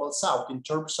of the Global South in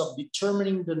terms of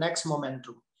determining the next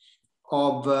momentum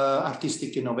of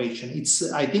artistic innovation.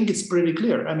 I think it's pretty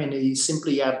clear. I mean, you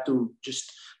simply have to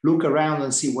just look around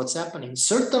and see what's happening.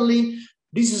 Certainly,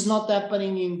 this is not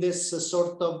happening in this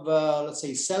sort of, let's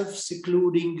say,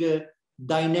 self-secluding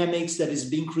dynamics that is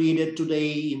being created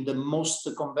today in the most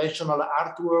conventional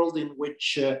art world, in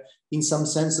which, in some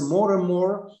sense, more and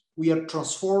more we are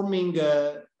transforming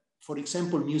for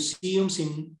example, museums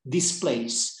in this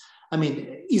place? I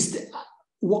mean,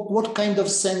 what kind of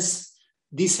sense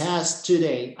this has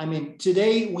today? I mean,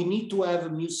 today we need to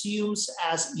have museums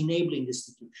as enabling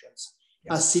institutions,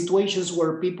 as situations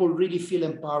where people really feel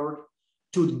empowered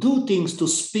to do things, to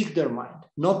speak their mind,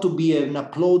 not to be an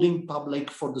applauding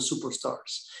public for the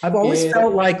superstars. I've always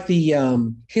felt like the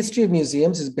history of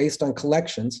museums is based on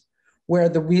collections, where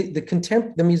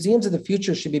the museums of the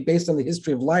future should be based on the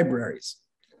history of libraries.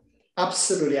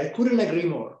 Absolutely, I couldn't agree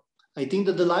more. I think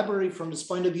that the library, from this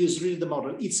point of view, is really the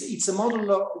model. It's a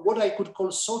model of what I could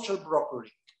call social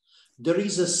brokering. There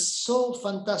is a so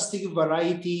fantastic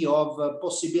variety of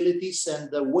possibilities and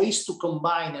ways to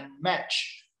combine and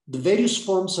match the various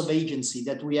forms of agency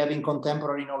that we have in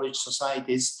contemporary knowledge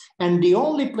societies. And the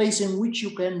only place in which you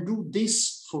can do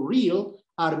this for real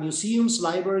are museums,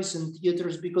 libraries, and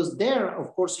theaters, because there,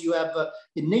 of course, you have a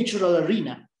natural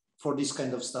arena for this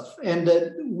kind of stuff. And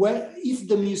if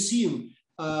the museum,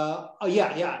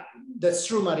 that's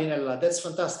true, Marinella, that's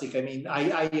fantastic. I mean,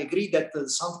 I agree that the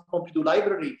Centre Pompidou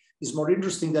Library is more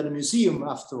interesting than a museum,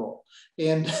 after all.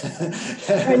 And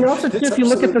also, if you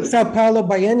look at the Sao Paulo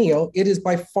Biennial, it is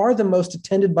by far the most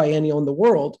attended biennial in the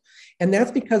world. And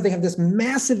that's because they have this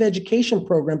massive education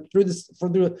program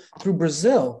through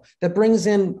Brazil that brings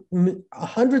in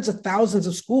hundreds of thousands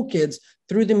of school kids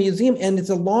through the museum. And it's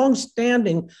a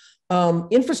long-standing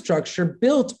infrastructure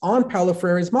built on Paulo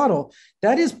Freire's model.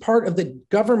 That is part of the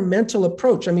governmental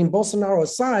approach. I mean, Bolsonaro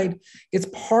aside, it's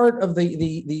part of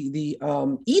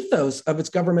the ethos of its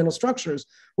governmental structures,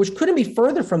 which couldn't be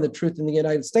further from the truth in the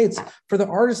United States. For the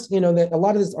artists, you know, that a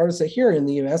lot of these artists are here in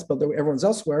the US, but everyone's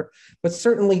elsewhere. But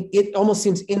certainly it almost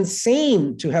seems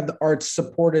insane to have the arts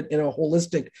supported in a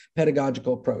holistic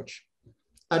pedagogical approach.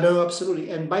 I know,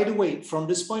 absolutely. And by the way, from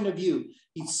this point of view,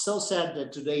 it's so sad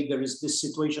that today there is this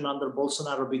situation under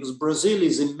Bolsonaro, because Brazil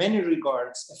is in many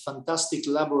regards a fantastic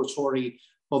laboratory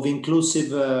of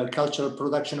inclusive cultural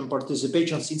production and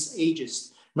participation since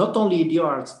ages. Not only the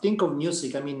arts, think of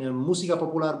music. I mean, Música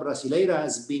Popular Brasileira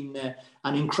has been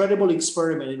an incredible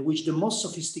experiment in which the most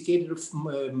sophisticated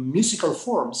musical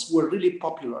forms were really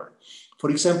popular. For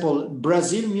example,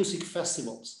 Brazil music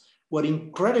festivals were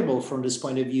incredible from this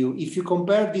point of view. If you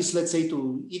compare this, let's say,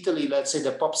 to Italy, let's say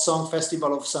the Pop Song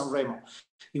Festival of Sanremo,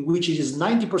 in which it is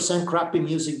 90% crappy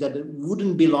music that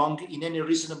wouldn't belong in any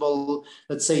reasonable,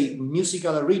 let's say,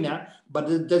 musical arena,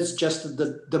 but that's just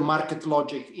the market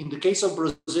logic. In the case of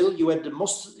Brazil, you had the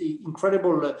most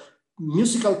incredible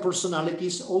musical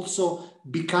personalities also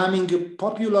becoming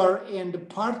popular and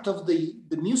part of the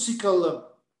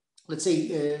musical, let's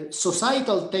say,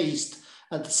 societal taste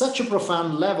at such a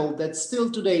profound level that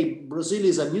still today, Brazil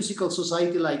is a musical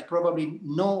society like probably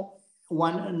no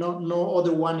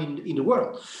other one in the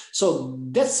world. So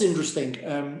that's interesting.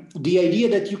 The idea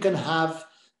that you can have,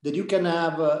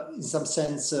 in some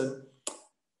sense,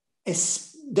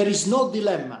 there is no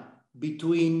dilemma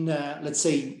between, let's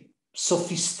say,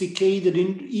 sophisticated,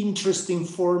 interesting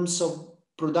forms of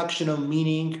production of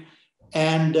meaning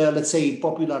and, let's say,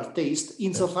 popular taste,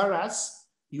 insofar as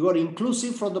you are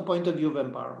inclusive from the point of view of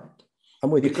empowerment.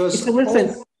 I'm with you. Because so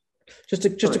listen, just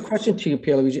a question to you,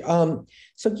 PierreLuigi.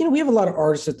 So, you know, we have a lot of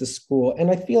artists at the school,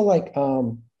 and I feel like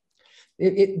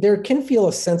there can feel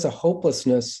a sense of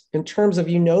hopelessness in terms of,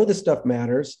 you know, this stuff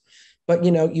matters, but,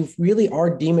 you know, you really are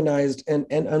demonized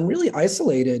and really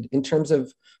isolated in terms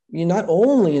of, not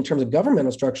only in terms of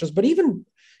governmental structures, but even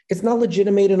it's not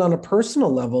legitimated on a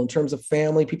personal level in terms of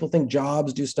family. People think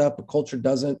jobs do stuff, but culture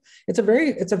doesn't. It's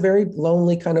a very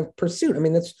lonely kind of pursuit. I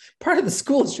mean, that's part of the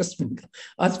school. It's just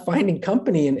us finding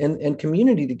company and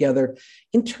community together.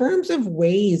 In terms of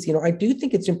ways, you know, I do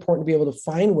think it's important to be able to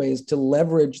find ways to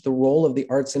leverage the role of the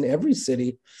arts in every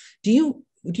city. Do you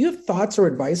have thoughts or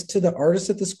advice to the artists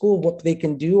at the school, what they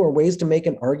can do or ways to make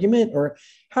an argument or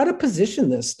how to position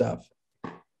this stuff?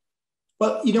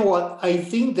 Well, you know what? I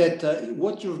think that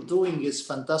what you're doing is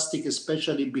fantastic,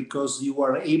 especially because you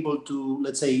are able to,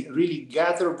 let's say, really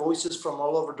gather voices from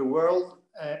all over the world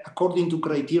according to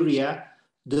criteria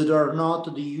that are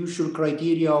not the usual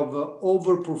criteria of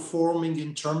overperforming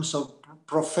in terms of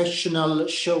professional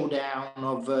showdown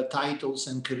of titles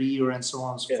and career and so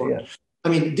on and so forth. Yeah. I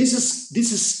mean, this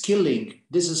is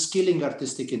killing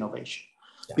artistic innovation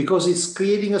because it's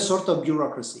creating a sort of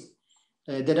bureaucracy.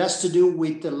 That has to do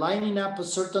with lining up a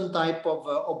certain type of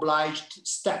obliged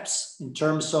steps in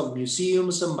terms of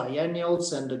museums and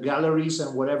biennials and the galleries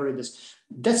and whatever it is.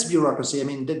 That's bureaucracy. I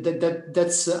mean,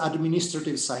 that's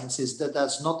administrative sciences. That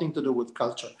has nothing to do with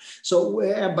culture. So,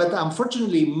 but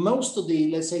unfortunately, most of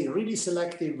the, let's say, really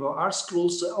selective art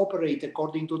schools operate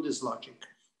according to this logic.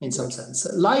 in some sense.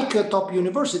 Like top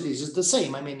universities is the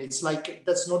same. I mean, it's like,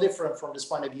 that's no different from this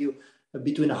point of view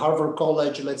between Harvard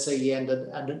College, let's say, and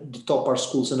the top art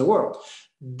schools in the world.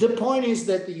 The point is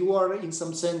that you are in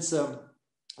some sense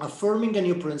affirming a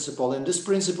new principle, and this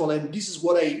is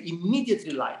what I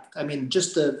immediately liked. I mean,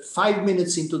 just 5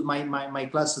 minutes into my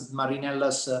class at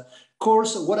Marinella's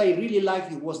course, what I really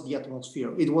liked, it was the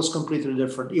atmosphere. It was completely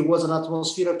different. It was an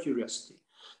atmosphere of curiosity.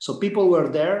 So people were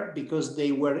there because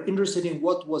they were interested in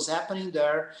what was happening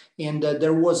there, and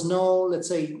there was no, let's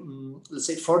say,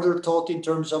 further thought in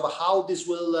terms of how this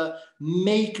will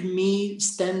make me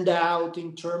stand out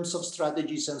in terms of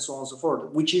strategies and so on and so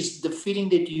forth, which is the feeling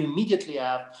that you immediately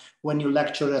have when you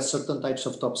lecture at certain types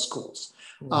of top schools.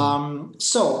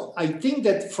 So I think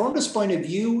that from this point of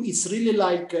view, it's really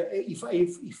like,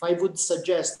 if I would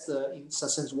suggest, in a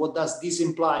sense, what does this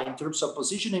imply in terms of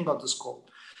positioning of the school?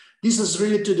 This is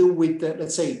really to do with,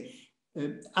 let's say,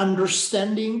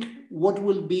 understanding what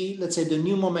will be, let's say, the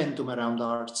new momentum around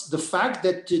arts. The fact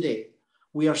that today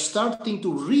we are starting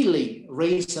to really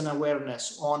raise an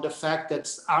awareness on the fact that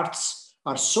arts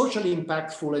are socially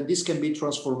impactful and this can be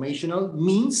transformational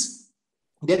means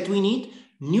that we need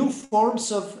new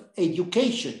forms of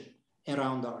education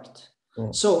around art.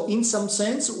 So in some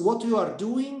sense, what you are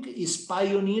doing is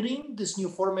pioneering this new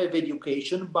form of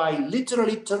education by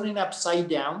literally turning upside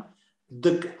down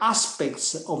the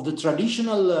aspects of the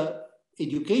traditional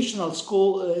educational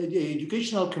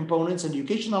components and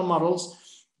educational models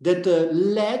that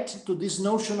led to this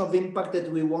notion of impact that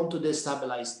we want to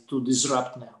destabilize, to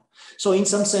disrupt now. So in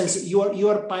some sense, you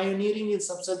are pioneering in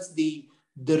some sense the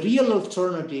real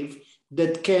alternative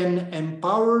that can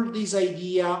empower this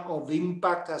idea of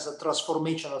impact as a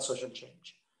transformational social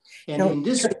change. And now, in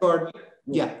this regard,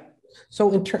 yeah.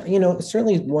 So,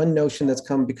 certainly one notion that's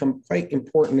become quite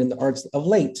important in the arts of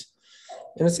late,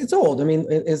 and it's old. I mean,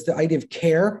 is the idea of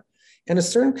care and a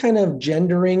certain kind of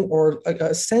gendering or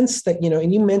a sense that,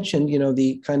 and you mentioned,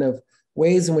 the kind of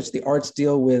ways in which the arts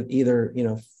deal with either,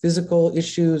 physical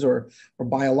issues or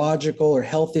biological or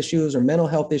health issues or mental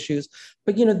health issues.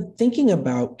 But, thinking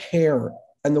about care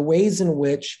and the ways in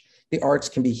which the arts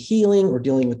can be healing or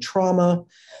dealing with trauma,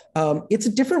 it's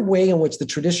a different way in which the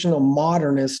traditional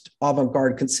modernist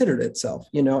avant-garde considered itself,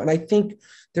 and I think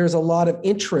there's a lot of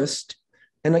interest.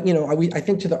 And, I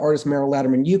think to the artist Meryl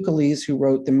Latterman Euclides, who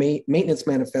wrote the Maintenance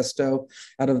Manifesto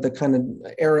out of the kind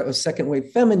of era of second wave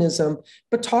feminism,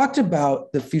 but talked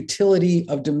about the futility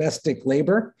of domestic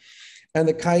labor and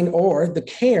the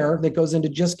care that goes into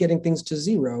just getting things to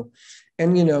zero.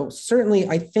 And, certainly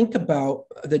I think about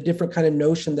the different kind of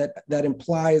notion that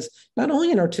implies not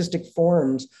only in artistic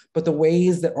forms, but the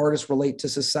ways that artists relate to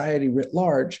society writ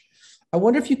large. I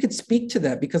wonder if you could speak to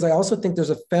that, because I also think there's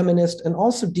a feminist and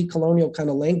also decolonial kind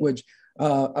of language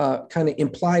kind of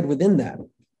implied within that.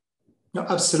 No,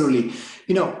 absolutely.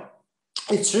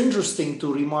 It's interesting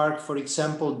to remark, for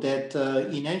example, that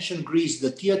in ancient Greece,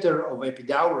 the theater of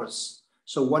Epidaurus,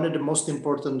 so one of the most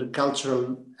important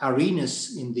cultural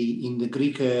arenas in the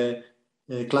Greek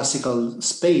classical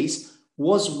space,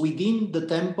 was within the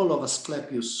temple of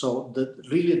Asclepius, so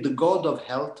really the god of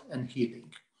health and healing.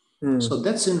 So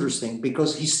that's interesting,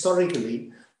 because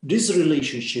historically, this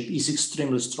relationship is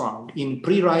extremely strong. In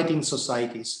pre-writing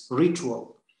societies,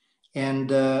 ritual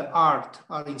and art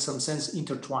are in some sense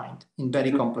intertwined in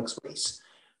very complex ways.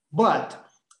 But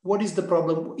what is the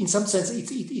problem? In some sense,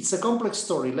 it's a complex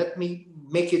story. Let me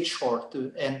make it short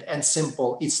and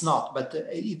simple. It's not, but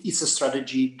it's a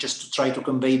strategy just to try to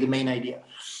convey the main idea.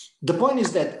 The point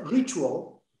is that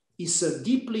ritual is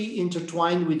deeply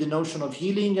intertwined with the notion of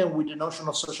healing and with the notion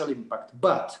of social impact.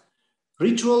 But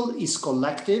ritual is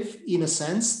collective in a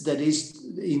sense that is,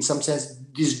 in some sense,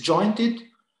 disjointed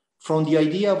from the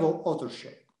idea of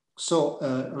authorship. So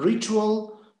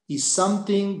ritual is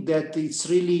something that is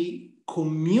really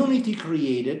community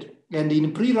created. And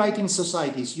in pre-writing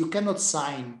societies, you cannot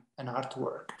sign an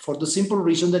artwork for the simple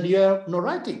reason that you have no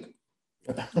writing,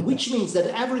 which means that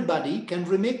everybody can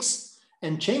remix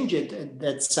and change it, and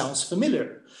that sounds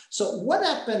familiar. So what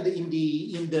happened in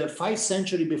the 5th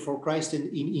century before Christ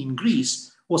in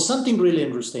Greece was something really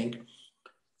interesting.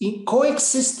 In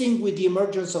coexisting with the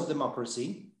emergence of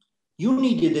democracy, you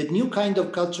needed a new kind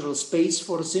of cultural space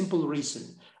for a simple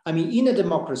reason. I mean, in a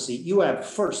democracy, you have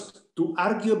first to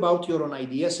argue about your own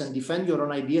ideas and defend your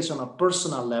own ideas on a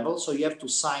personal level, so you have to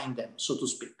sign them, so to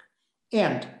speak.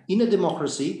 And in a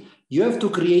democracy, you have to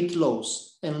create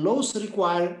laws, and laws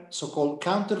require so-called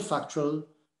counterfactual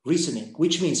reasoning,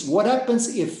 which means what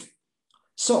happens if?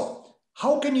 So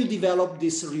how can you develop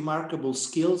these remarkable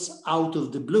skills out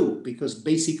of the blue? Because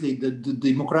basically the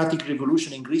democratic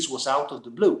revolution in Greece was out of the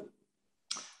blue.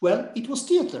 Well, it was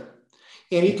theater.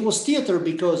 And it was theater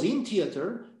because in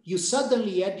theater, you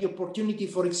suddenly had the opportunity,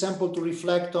 for example, to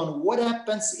reflect on what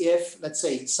happens if, let's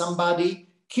say, somebody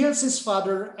kills his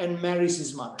father and marries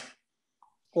his mother.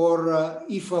 Or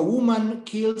if a woman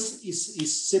kills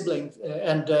his sibling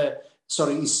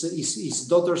his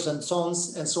daughters and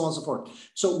sons, and so on and so forth.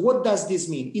 So what does this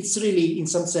mean? It's really, in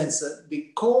some sense,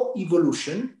 the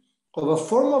co-evolution of a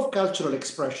form of cultural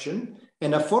expression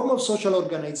and a form of social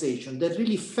organization that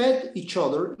really fed each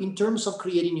other in terms of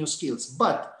creating new skills.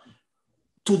 But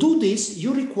to do this,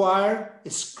 you require a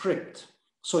script.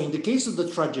 So in the case of the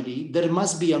tragedy, there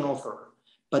must be an author.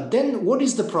 But then what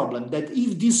is the problem? That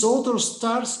if this author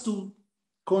starts to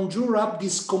conjure up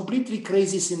these completely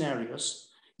crazy scenarios,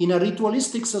 in a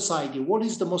ritualistic society, what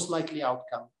is the most likely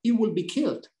outcome? He will be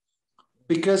killed.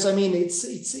 Because I mean, it's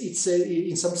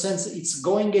in some sense, it's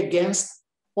going against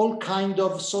all kind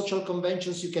of social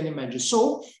conventions you can imagine.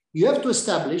 So you have to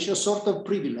establish a sort of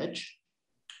privilege,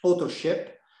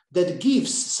 authorship, that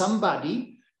gives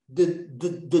somebody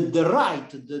the right,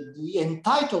 the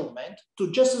entitlement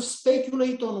to just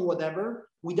speculate on whatever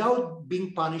without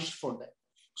being punished for that.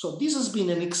 So this has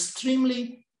been an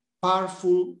extremely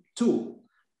powerful tool.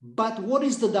 But what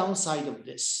is the downside of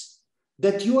this?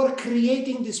 That you are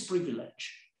creating this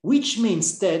privilege, which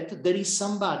means that there is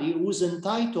somebody who's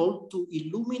entitled to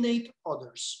illuminate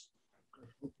others.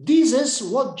 This is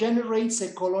what generates a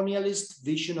colonialist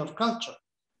vision of culture.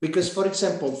 Because, for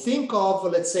example, think of,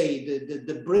 let's say,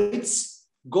 the Brits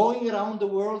going around the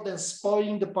world and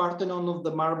spoiling the Parthenon of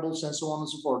the marbles and so on and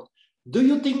so forth. Do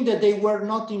you think that they were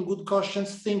not in good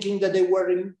conscience thinking that they were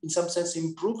in some sense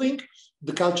improving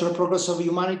the cultural progress of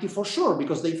humanity? For sure,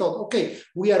 because they thought, okay,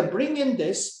 we are bringing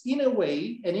this in a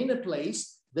way and in a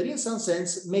place that in some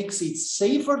sense makes it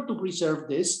safer to preserve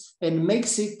this and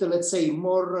makes it, let's say,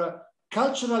 more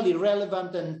culturally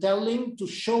relevant and telling to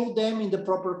show them in the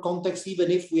proper context, even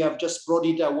if we have just brought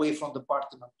it away from the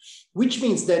Parthenon. Which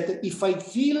means that if I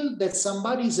feel that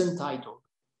somebody is entitled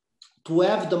to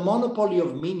have the monopoly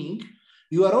of meaning,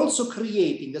 you are also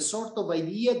creating a sort of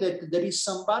idea that there is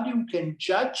somebody who can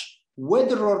judge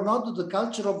whether or not the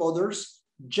culture of others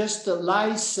just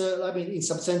lies, in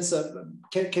some sense,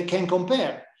 can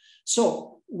compare.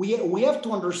 So we have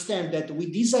to understand that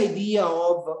with this idea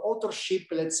of authorship,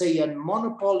 let's say, and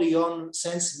monopoly on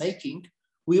sense making,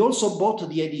 we also bought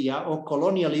the idea of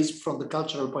colonialism from the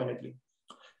cultural point of view.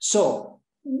 So,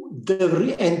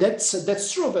 and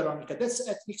that's true, Veronica, that's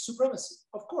ethnic supremacy.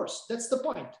 Of course, that's the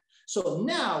point. So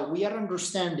now we are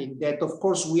understanding that, of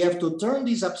course, we have to turn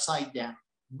this upside down.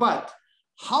 But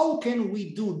how can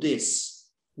we do this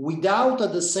without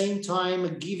at the same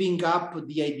time giving up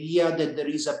the idea that there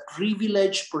is a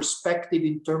privileged perspective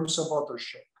in terms of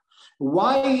authorship?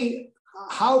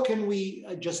 How can we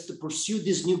just pursue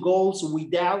these new goals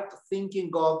without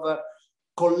thinking of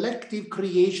collective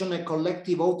creation and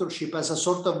collective authorship as a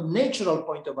sort of natural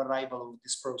point of arrival of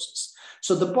this process?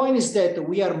 So the point is that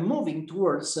we are moving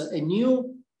towards a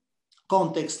new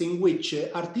context in which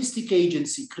artistic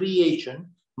agency creation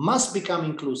must become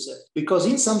inclusive, because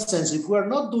in some sense, if we're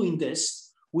not doing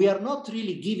this, we are not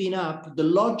really giving up the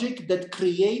logic that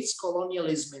creates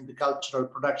colonialism in the cultural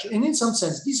production. And in some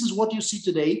sense, this is what you see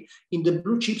today in the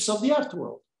blue chips of the art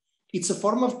world. It's a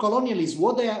form of colonialism.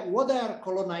 What they are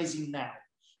colonizing now?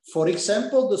 For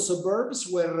example, the suburbs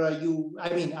where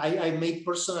I made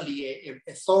personally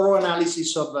a thorough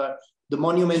analysis of the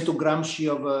monument to Gramsci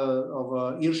of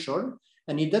Hirschhorn.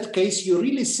 And in that case, you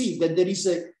really see that there is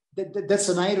that's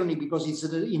an irony because it's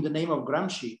in the name of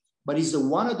Gramsci, but it's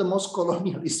one of the most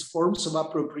colonialist forms of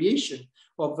appropriation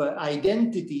of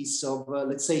identities of,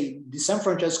 let's say,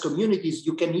 disenfranchised communities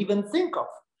you can even think of.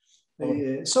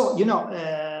 So,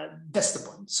 that's the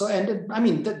point. So, and I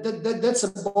mean, that's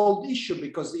a bold issue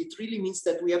because it really means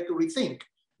that we have to rethink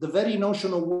the very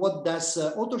notion of what does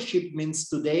authorship means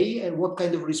today and what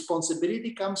kind of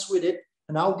responsibility comes with it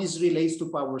and how this relates to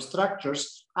power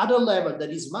structures at a level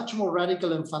that is much more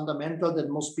radical and fundamental than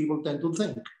most people tend to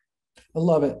think. I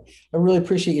love it. I really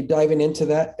appreciate you diving into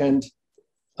that. And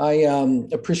I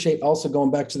appreciate also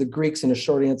going back to the Greeks in a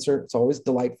short answer. It's always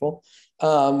delightful. We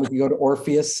can go to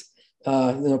Orpheus.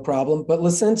 No problem. But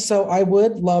listen, so I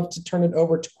would love to turn it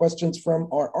over to questions from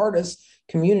our artist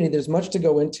community. There's much to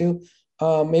go into.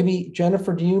 Maybe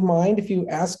Jennifer, do you mind if you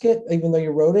ask it, even though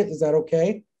you wrote it? Is that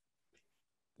okay?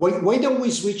 Why don't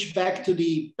we switch back to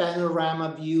the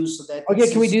panorama view so that... Okay,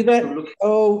 can we do that?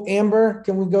 Oh, Amber,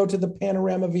 can we go to the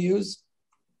panorama views?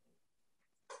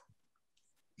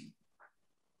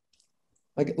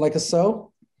 Like a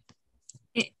so?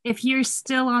 If you're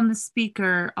still on the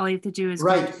speaker, all you have to do is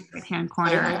right right hand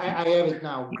corner. I have it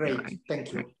now. Great.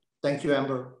 Thank you. Thank you,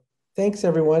 Amber. Thanks,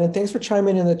 everyone. And thanks for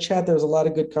chiming in the chat. There was a lot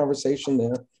of good conversation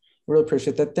there. Really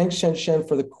appreciate that. Thanks, Shen,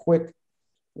 for the quick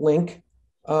link.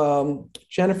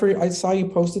 Jennifer, I saw you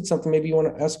posted something. Maybe you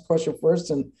want to ask a question first,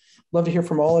 and love to hear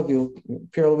from all of you.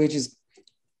 PierreLuigi's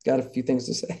got a few things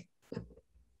to say.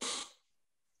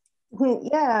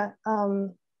 Yeah,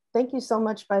 thank you so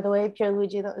much, by the way,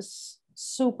 PierreLuigi. That was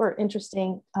super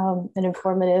interesting and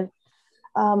informative.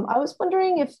 I was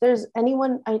wondering if there's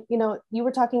anyone, you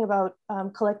were talking about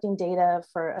collecting data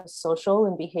for social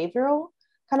and behavioral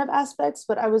kind of aspects,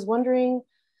 but I was wondering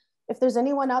if there's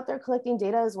anyone out there collecting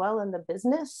data as well in the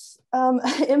business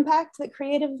impact that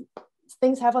creative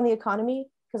things have on the economy.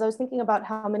 Because I was thinking about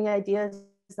how many ideas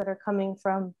that are coming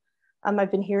from,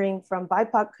 I've been hearing from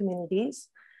BIPOC communities,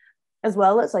 as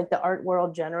well as like the art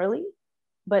world generally,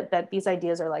 but that these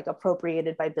ideas are like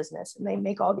appropriated by business and they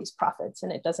make all these profits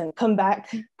and it doesn't come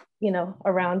back,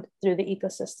 around through the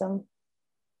ecosystem.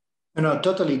 No,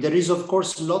 totally. There is, of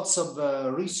course, lots of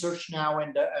research now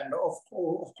and of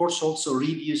course also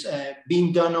reviews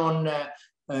being done on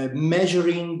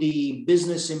measuring the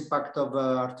business impact of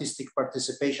artistic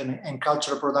participation and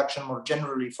cultural production more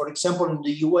generally. For example, in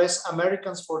the US,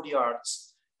 Americans for the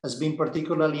Arts has been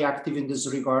particularly active in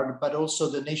this regard, but also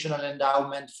the National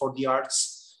Endowment for the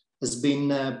Arts has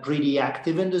been pretty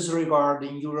active in this regard.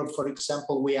 In Europe, for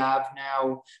example, we have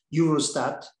now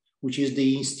Eurostat, which is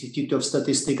the Institute of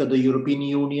Statistics of the European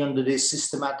Union that is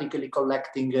systematically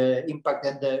collecting impact.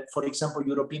 And for example,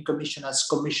 European Commission has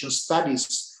commissioned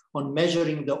studies on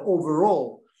measuring the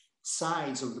overall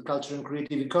size of the cultural and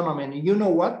creative economy. And you know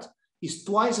what? It's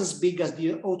twice as big as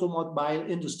the automobile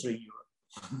industry in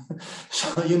Europe.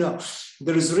 So,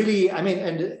 there is really,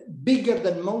 and bigger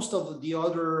than most of the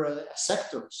other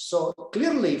sectors. So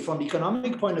clearly from the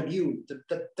economic point of view,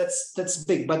 that's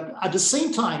big. But at the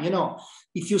same time,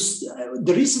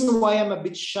 the reason why I'm a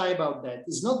bit shy about that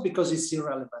is not because it's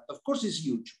irrelevant. Of course it's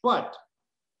huge, but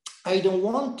I don't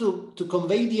want to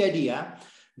convey the idea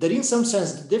that in some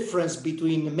sense, the difference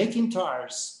between making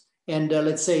TAAS and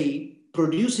let's say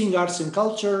producing arts and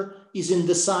culture is in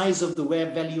the size of the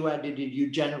value added that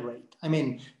you generate.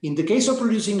 In the case of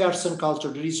producing arts and culture,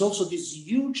 there is also this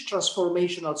huge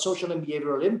transformational social and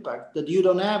behavioral impact that you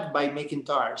don't have by making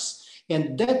TAAS,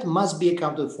 and that must be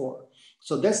accounted for.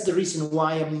 So that's the reason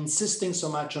why I'm insisting so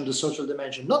much on the social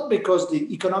dimension, not because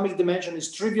the economic dimension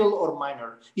is trivial or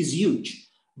minor, it's huge,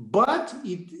 but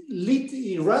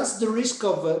it runs the risk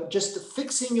of just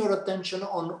fixing your attention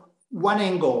on one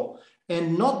angle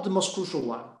and not the most crucial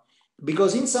one.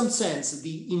 Because in some sense,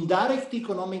 the indirect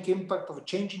economic impact of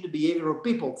changing the behavior of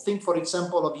people, think for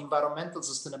example of environmental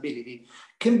sustainability,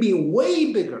 can be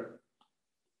way bigger.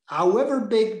 However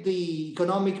big the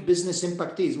economic business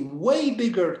impact is, way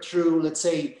bigger through, let's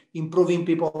say, improving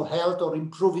people's health or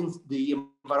improving the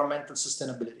environmental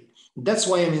sustainability. That's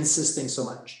why I'm insisting so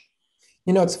much.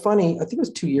 It's funny, I think it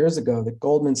was 2 years ago that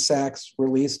Goldman Sachs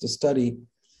released a study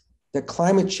that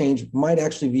climate change might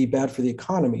actually be bad for the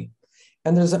economy.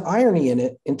 And there's an irony in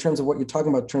it in terms of what you're talking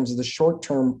about in terms of the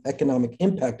short-term economic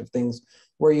impact of things,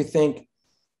 where you think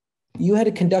you had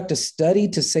to conduct a study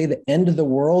to say the end of the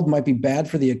world might be bad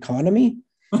for the economy.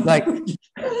 Like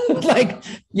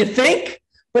you think,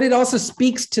 but it also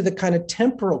speaks to the kind of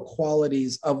temporal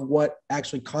qualities of what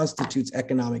actually constitutes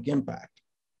economic impact.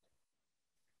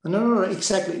 No,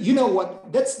 exactly. You know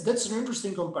what? That's an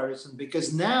interesting comparison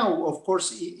because now, of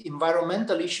course,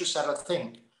 environmental issues are a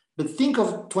thing. But think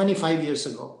of 25 years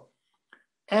ago.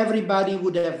 Everybody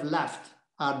would have laughed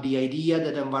at the idea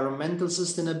that environmental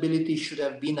sustainability should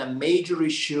have been a major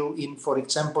issue in, for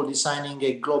example, designing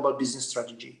a global business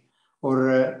strategy,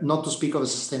 or not to speak of a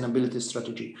sustainability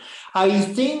strategy. I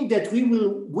think that we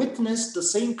will witness the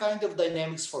same kind of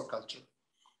dynamics for culture.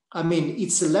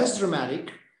 It's less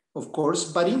dramatic, of course,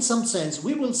 but in some sense,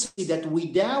 we will see that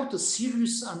without a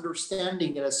serious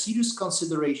understanding and a serious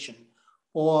consideration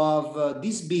of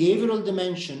this behavioral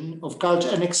dimension of culture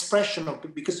and expression of,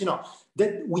 because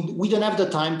that we don't have the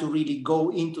time to really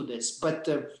go into this. But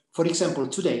for example,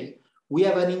 today we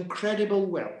have an incredible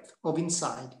wealth of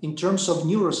insight in terms of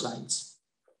neuroscience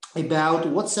about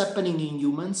what's happening in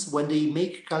humans when they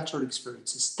make cultural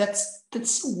experiences.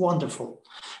 That's wonderful.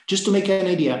 Just to make an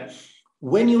idea,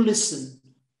 when you listen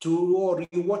to or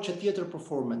you watch a theater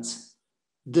performance,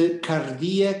 the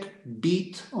cardiac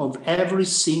beat of every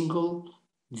single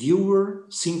viewer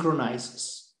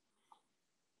synchronizes.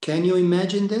 Can you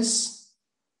imagine this?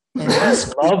 And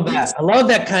this I love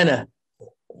that kind of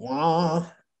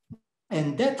wow.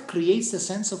 And that creates a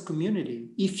sense of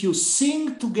community. If you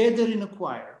sing together in a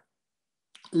choir,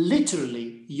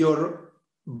 literally your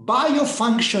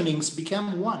biofunctionings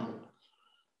become one.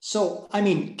 So, I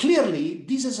mean, clearly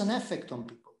this has an effect on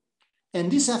people.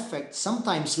 And this effect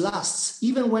sometimes lasts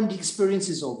even when the experience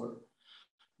is over.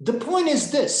 The point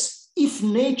is this: if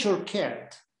nature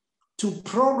cared to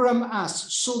program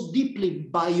us so deeply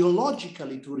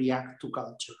biologically to react to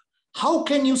culture, how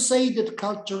can you say that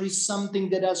culture is something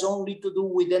that has only to do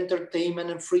with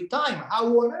entertainment and free time? How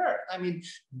on earth? I mean,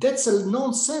 that's a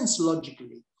nonsense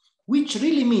logically, which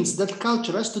really means that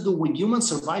culture has to do with human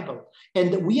survival.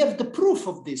 And we have the proof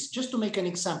of this. Just to make an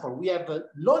example, we have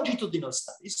longitudinal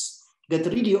studies that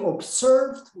really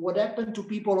observed what happened to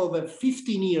people over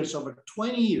 15 years, over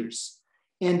 20 years.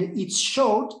 And it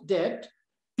showed that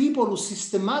people who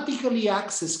systematically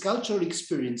access cultural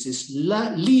experiences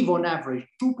live on average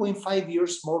 2.5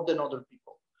 years more than other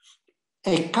people,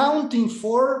 accounting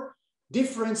for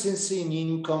differences in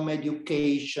income,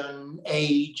 education,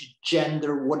 age,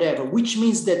 gender, whatever, which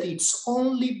means that it's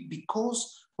only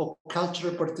because of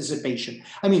cultural participation.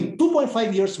 I mean,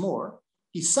 2.5 years more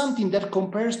is something that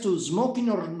compares to smoking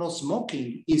or not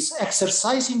smoking, is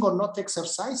exercising or not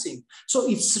exercising. So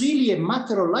it's really a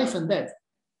matter of life and death.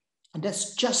 And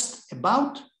that's just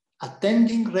about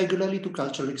attending regularly to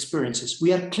cultural experiences.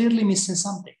 We are clearly missing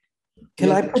something.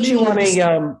 Can I put you on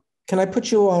a can I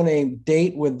put you on a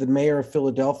date with the mayor of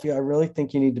Philadelphia? I really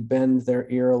think you need to bend their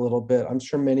ear a little bit. I'm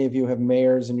sure many of you have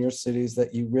mayors in your cities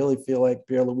that you really feel like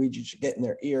PierreLuigi should get in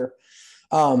their ear.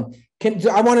 So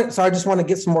I just want to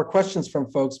get some more questions from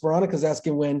folks. Veronica's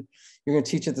asking when you're going to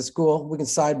teach at the school. We can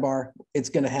sidebar. It's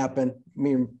going to happen.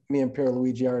 Me and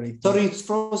PierreLuigi already. Sorry, it's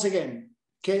froze again.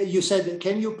 You said,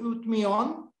 can you put me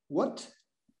on? What?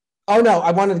 Oh, no,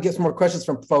 I wanted to get some more questions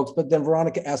from folks, but then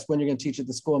Veronica asked when you're going to teach at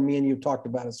the school. Me and you talked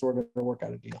about it, so we're going to work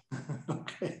out a deal.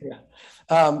 Okay.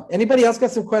 Yeah. Anybody else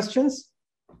got some questions?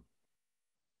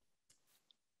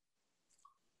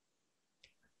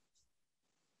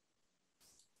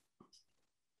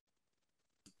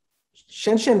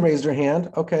 Shen raised her hand.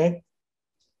 Okay.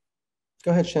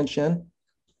 Go ahead, Shen.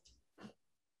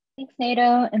 Thanks,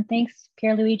 Nato, and thanks,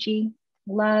 PierreLuigi.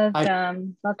 Loved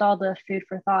all the food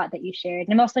for thought that you shared.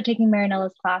 And I'm also taking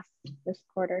Marinella's class this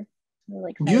quarter.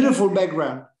 Really excited. Beautiful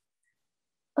background.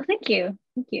 Oh, thank you.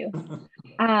 Thank you.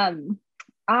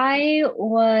 I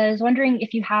was wondering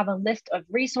if you have a list of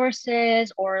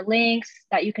resources or links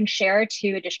that you can share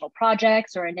to additional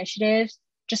projects or initiatives,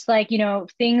 just like, you know,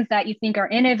 things that you think are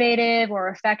innovative or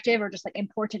effective or just like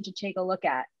important to take a look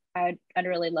at. I'd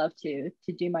really love to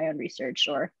do my own research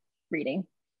or reading.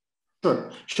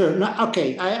 Sure. No,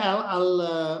 okay,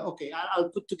 I'll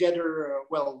put together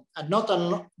not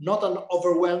an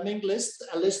overwhelming list,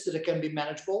 a list that can be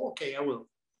manageable. Okay, I will.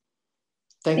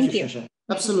 Thank you, Shasha.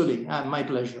 Absolutely, my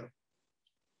pleasure.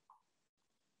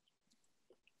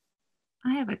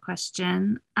 I have a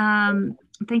question.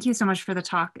 Thank you so much for the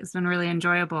talk. It's been really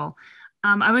enjoyable.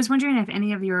 I was wondering if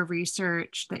any of your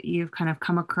research that you've kind of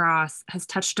come across has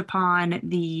touched upon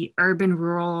the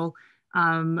urban-rural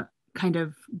kind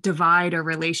of divide or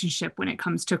relationship when it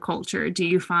comes to culture. Do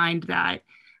you find that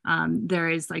there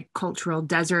is like cultural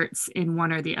deserts in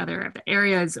one or the other of the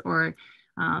areas, or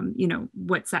you know,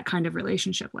 what's that kind of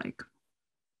relationship like?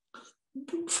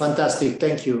 Fantastic.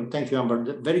 Thank you,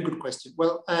 Amber. Very good question.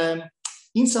 Well,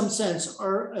 in some sense,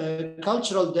 our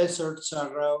cultural deserts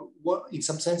are, in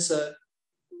some sense,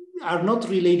 are not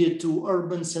related to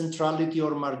urban centrality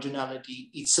or marginality.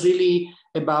 It's really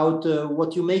about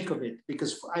what you make of it.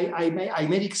 Because I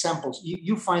made examples.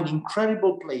 You find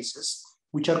incredible places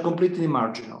which are completely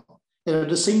marginal. And at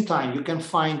the same time, you can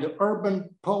find urban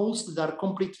poles that are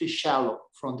completely shallow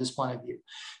from this point of view.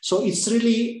 So it's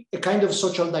really a kind of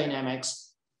social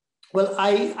dynamics. Well,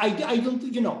 I don't,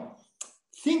 you know,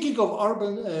 thinking of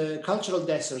urban cultural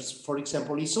deserts, for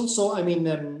example, is also,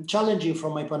 challenging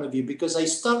from my point of view, because I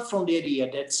start from the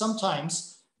idea that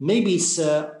sometimes maybe it's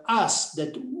us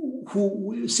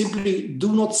who simply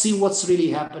do not see what's really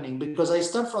happening, because I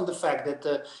start from the fact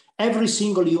that every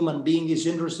single human being is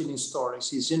interested in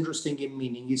stories, is interested in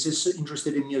meaning, is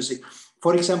interested in music.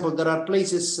 For example, there are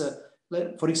places,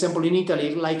 for example, in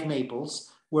Italy, like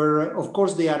Naples, where, of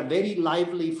course, they are very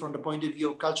lively from the point of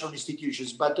view of cultural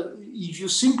institutions. But if you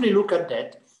simply look at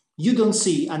that, you don't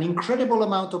see an incredible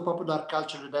amount of popular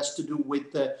culture that has to do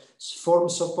with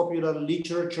forms of popular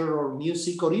literature or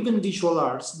music or even visual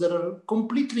arts that are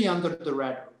completely under the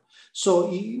radar. So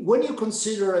when you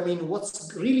consider,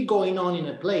 what's really going on in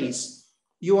a place,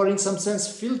 you are in some sense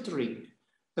filtering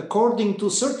according to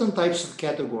certain types of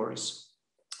categories.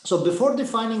 So before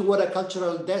defining what a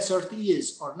cultural desert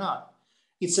is or not,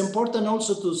 it's important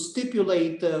also to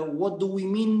stipulate what do we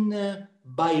mean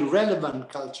by relevant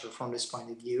culture from this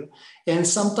point of view. And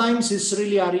sometimes it's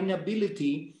really our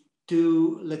inability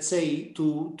to, let's say,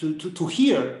 to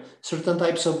hear certain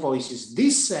types of voices.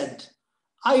 This said,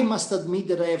 I must admit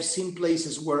that I have seen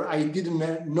places where I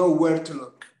didn't know where to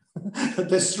look.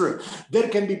 That's true. There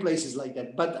can be places like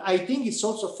that. But I think it's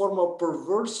also a form of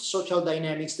perverse social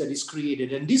dynamics that is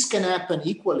created. And this can happen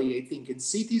equally, I think, in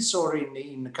cities or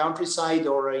in the countryside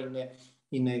or in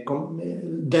a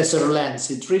desert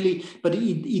lands. It really, but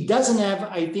it doesn't have,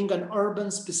 I think, an urban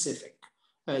specific.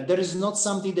 There is not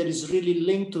something that is really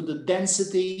linked to the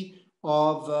density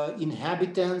of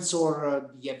inhabitants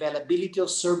or the availability of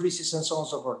services and so on and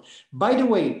so forth. By the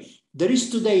way, there is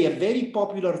today a very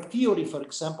popular theory, for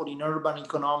example, in urban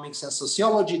economics and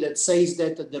sociology that says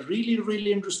that the really,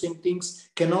 really interesting things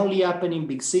can only happen in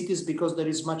big cities because there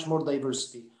is much more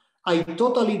diversity. I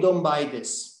totally don't buy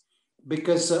this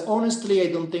because honestly,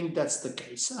 I don't think that's the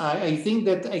case. I think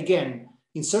that, again,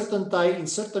 in certain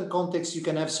contexts, you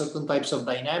can have certain types of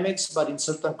dynamics, but in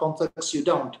certain contexts, you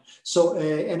don't. So,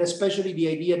 and especially the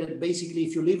idea that basically,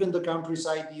 if you live in the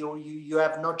countryside, you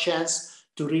have no chance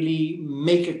to really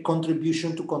make a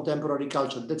contribution to contemporary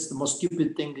culture. That's the most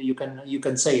stupid thing that you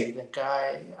can say. I think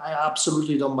I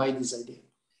absolutely don't buy this idea.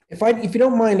 If you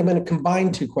don't mind, I'm going to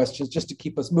combine two questions just to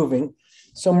keep us moving.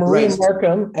 So Maria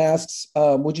Markham asks,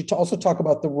 would you also talk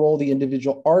about the role the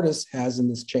individual artist has in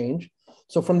this change?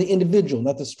 So from the individual,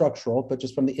 not the structural, but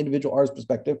just from the individual artist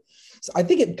perspective. So I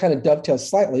think it kind of dovetails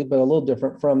slightly, but a little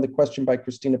different from the question by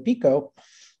Christina Pico,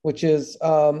 which is,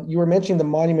 you were mentioning the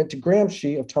monument to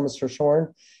Gramsci of Thomas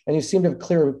Hirschhorn, and you seem to have a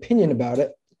clear opinion about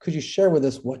it. Could you share with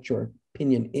us what your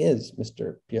opinion is,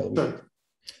 Mr. PierreLuigi? Sure.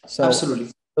 So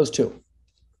absolutely. Those two.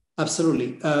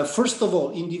 Absolutely. First of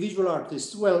all, individual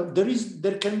artists. Well,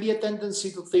 there can be a tendency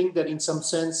to think that in some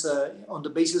sense, on the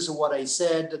basis of what I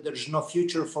said, that there's no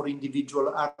future for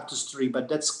individual artistry, but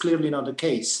that's clearly not the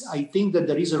case. I think that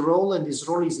there is a role, and this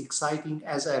role is exciting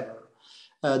as ever.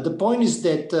 The point is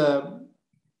that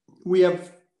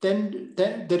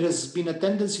there has been a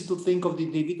tendency to think of the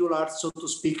individual art, so to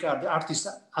speak, the artist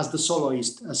as the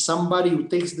soloist, as somebody who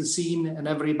takes the scene and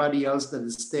everybody else that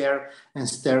is there and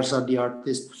stares at the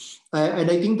artist. And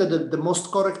I think that the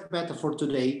most correct metaphor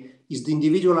today is the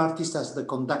individual artist as the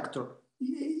conductor.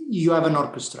 You have an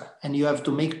orchestra and you have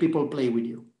to make people play with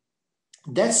you.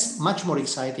 That's much more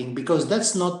exciting because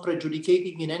that's not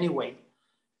prejudicating in any way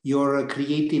your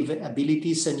creative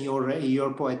abilities and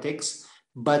your poetics,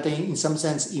 but in some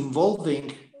sense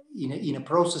involving in a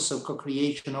process of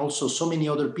co-creation also so many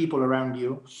other people around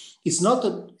you. It's not,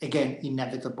 again,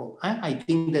 inevitable. I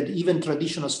think that even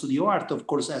traditional studio art, of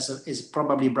course, has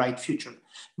probably a bright future.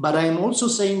 But I'm also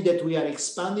saying that we are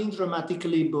expanding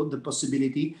dramatically the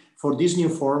possibility for these new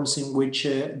forms in which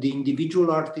the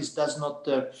individual artist does not,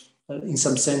 in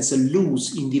some sense,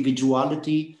 lose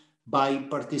individuality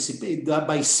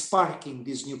by sparking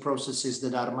these new processes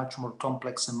that are much more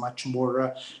complex and much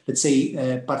more, let's say,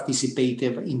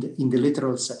 participative in the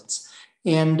literal sense.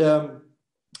 And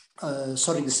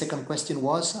sorry, the second question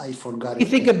was, I forgot. You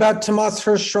think about Thomas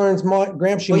Hirschhorn's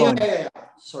Gramsci monument. Yeah.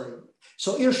 Sorry.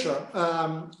 So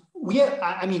Hirschhorn, we have,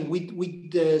 I mean,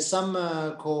 with some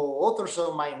co-authors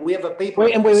of mine, we have a paper.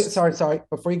 Wait, sorry.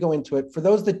 Before you go into it, for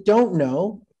those that don't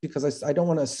know, because I don't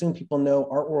want to assume people know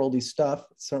art worldy stuff.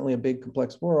 It's certainly a big,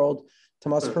 complex world.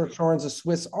 Thomas Hirschhorn's a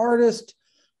Swiss artist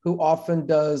who often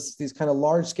does these kind of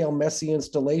large-scale, messy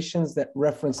installations that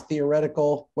reference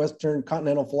theoretical Western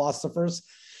continental philosophers.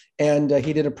 And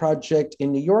he did a project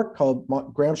in New York called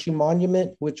Gramsci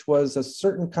Monument, which was a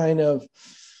certain kind of,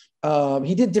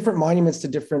 he did different monuments to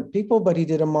different people, but he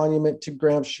did a monument to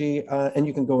Gramsci, and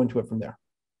you can go into it from there.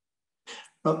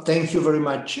 Well, thank you very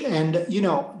much. And, you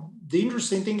know, the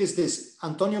interesting thing is this,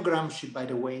 Antonio Gramsci, by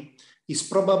the way, is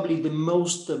probably the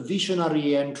most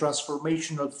visionary and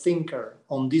transformational thinker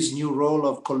on this new role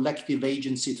of collective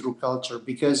agency through culture.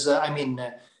 Because, I mean,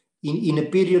 in a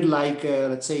period like,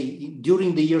 let's say,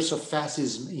 during the years of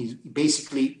fascism, he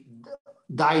basically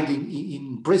died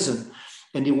in prison,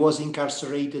 and he was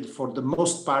incarcerated for the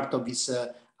most part of his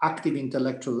active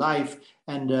intellectual life.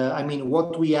 And I mean,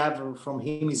 what we have from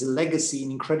him is a legacy,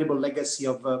 an incredible legacy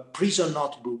of prison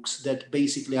notebooks that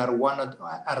basically are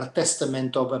a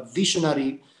testament of a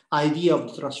visionary idea of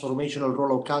the transformational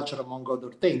role of culture, among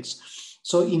other things.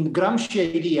 So in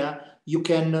Gramsci idea, you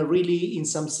can really, in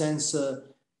some sense,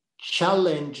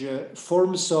 challenge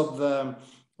forms of,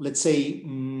 let's say,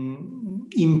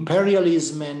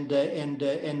 imperialism and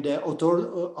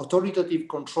authoritative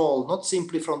control, not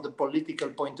simply from the political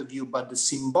point of view, but the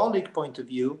symbolic point of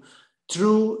view,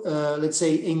 through, let's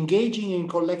say, engaging in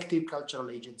collective cultural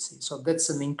agency. So that's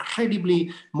an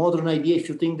incredibly modern idea if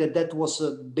you think that that was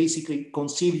basically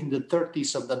conceived in the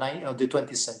 30s of the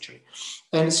 20th century.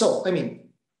 And so, I mean,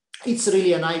 it's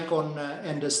really an icon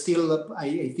and still,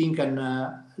 I think, an,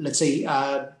 let's say,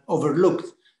 overlooked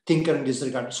thinker in this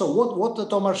regard. So what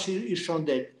Thomas Hirschhorn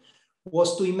did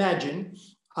was to imagine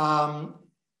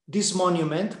this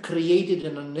monument created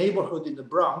in a neighborhood in the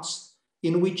Bronx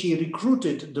in which he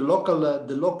recruited the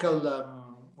local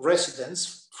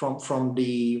residents from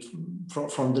the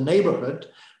neighborhood,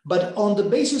 but on the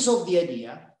basis of the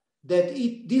idea that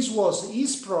this was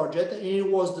his project and he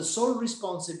was the sole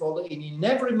responsible, and in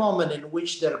every moment in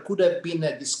which there could have been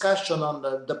a discussion on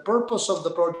the purpose of the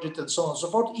project and so on and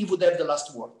so forth, he would have the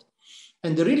last word.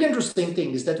 And the really interesting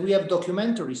thing is that we have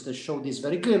documentaries that show this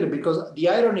very clearly, because the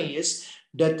irony is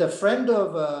that a friend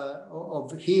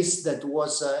of his that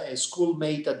was a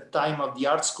schoolmate at the time of the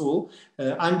art school,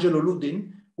 Angelo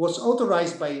Ludin, was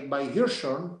authorized by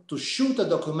Hirschhorn to shoot a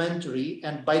documentary.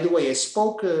 And by the way, I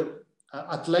spoke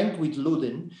at length with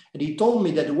Ludin, and he told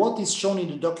me that what is shown in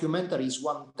the documentary is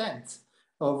 1/10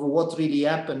 of what really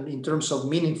happened in terms of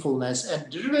meaningfulness.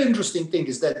 And the really interesting thing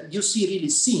is that you see really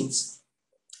scenes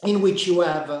in which you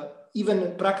have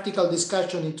even practical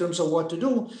discussion in terms of what to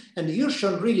do, and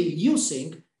Hirschhorn really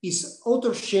using his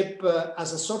authorship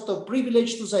as a sort of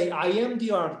privilege to say, I am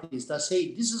the artist. I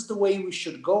say, this is the way we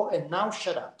should go, and now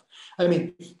shut up. I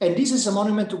mean, and this is a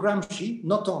monument to Gramsci,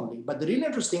 not only, but the really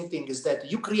interesting thing is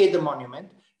that you create the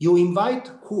monument, you invite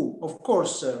who? Of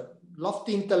course,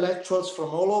 lofty intellectuals from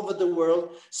all over the world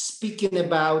speaking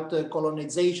about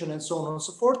colonization and so on and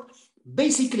so forth,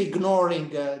 basically ignoring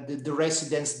the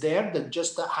residents there that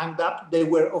just hung up. They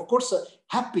were, of course,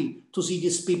 happy to see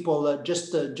these people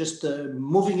just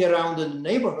moving around in the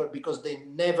neighborhood because they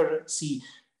never see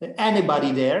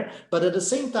anybody there. But at the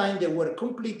same time, they were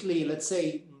completely, let's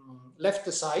say, left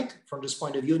aside from this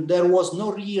point of view. There was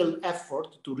no real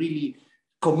effort to really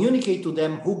communicate to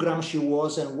them who Gramsci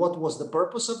was and what was the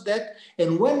purpose of that.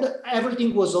 And when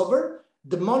everything was over,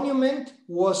 the monument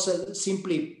was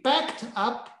simply packed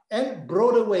up and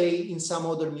brought away in some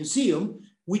other museum,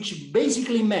 which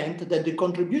basically meant that the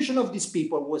contribution of these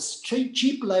people was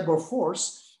cheap labor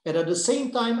force, and at the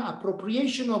same time,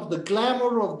 appropriation of the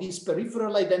glamour of this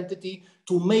peripheral identity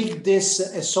to make this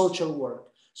a social work.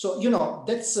 So, you know,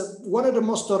 that's one of the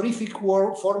most horrific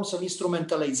forms of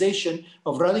instrumentalization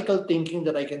of radical thinking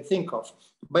that I can think of.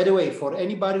 By the way, for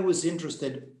anybody who is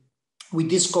interested, with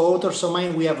this co-authors of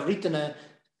mine, we have written a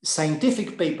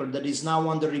scientific paper that is now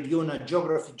under review in a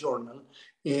geography journal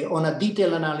on a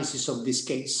detailed analysis of this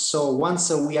case. So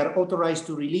once we are authorized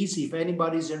to release, if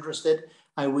anybody is interested,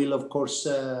 I will, of course,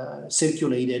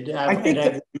 circulate it. I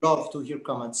would love to hear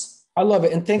comments. I love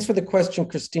it. And thanks for the question,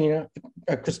 Christina.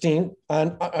 Christina,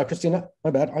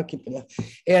 my bad. I'll keep it.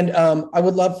 And I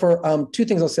would love for two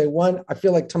things I'll say. One, I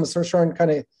feel like Thomas Hirschhorn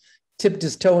kind of tipped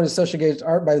his toe in his social gaze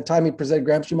art. By the time he presented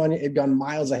Gramsci Monument, he'd gone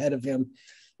miles ahead of him.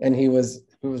 And he was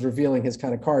revealing his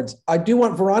kind of cards. I do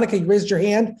want Veronica, you raised your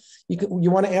hand.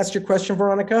 You want to ask your question,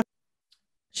 Veronica?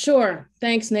 Sure.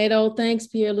 Thanks, Nato. Thanks,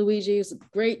 PierreLuigi. It was a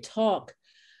great talk.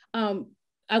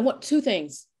 I want two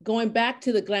things. Going back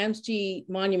to the Gramsci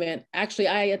Monument, actually,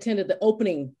 I attended the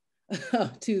opening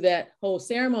to that whole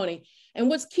ceremony. And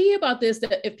what's key about this,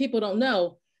 that if people don't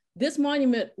know, this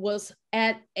monument was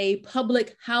at a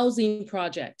public housing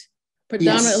project,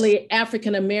 predominantly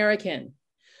African-American.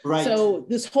 Right. So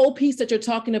this whole piece that you're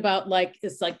talking about, like,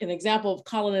 it's like an example of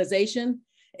colonization.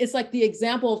 It's like the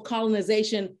example of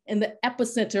colonization in the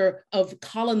epicenter of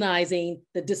colonizing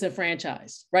the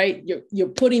disenfranchised, right? You're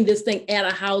putting this thing at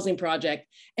a housing project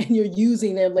and you're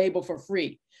using their labor for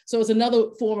free. So it's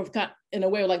another form of, in a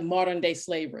way, like modern day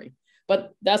slavery.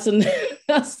 But that's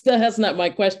not my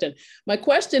question. My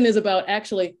question is about,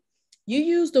 actually, you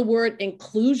use the word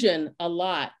inclusion a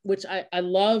lot, which I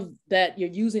love that you're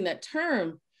using that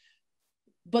term.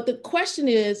 But the question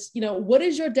is, you know, what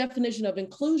is your definition of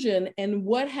inclusion, and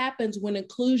what happens when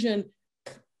inclusion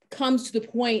comes to the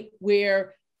point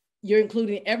where you're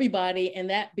including everybody and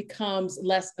that becomes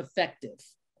less effective?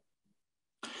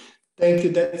 Thank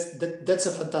you. That's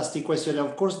a fantastic question.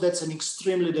 Of course, that's an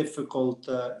extremely difficult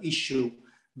issue,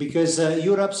 because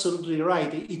you're absolutely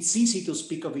right. It's easy to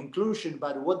speak of inclusion,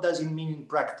 but what does it mean in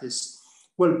practice?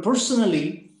 Well,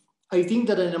 personally, I think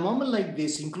that in a moment like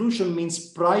this, inclusion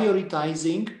means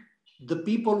prioritizing the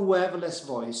people who have less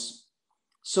voice.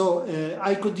 So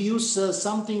I could use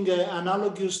something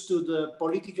analogous to the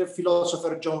political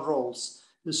philosopher John Rawls.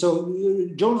 So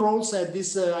John Rawls had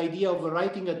this idea of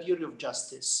writing a theory of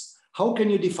justice. How can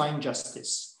you define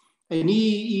justice? And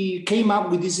he came up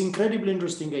with this incredibly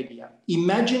interesting idea.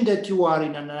 Imagine that you are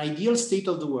in an ideal state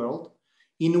of the world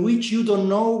in which you don't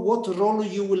know what role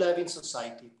you will have in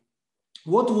society.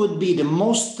 What would be the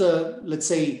most, let's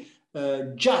say,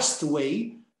 just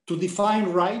way to define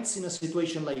rights in a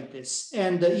situation like this.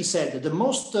 And he said the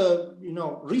most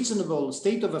reasonable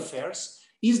state of affairs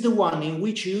is the one in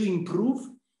which you improve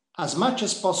as much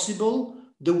as possible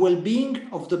the well-being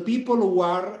of the people who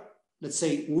are, let's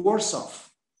say, worse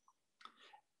off.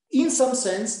 In some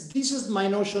sense, this is my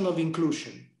notion of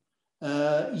inclusion.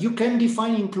 You can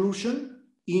define inclusion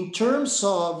in terms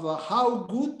of how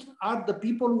good are the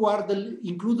people who are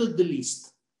included the least.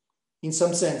 In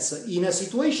some sense, in a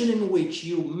situation in which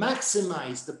you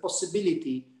maximize the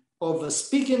possibility of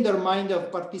speaking their mind,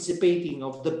 of participating,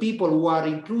 of the people who are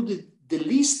included the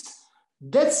least,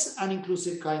 that's an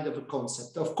inclusive kind of a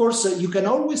concept. Of course, you can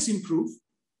always improve.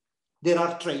 There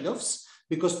are trade-offs,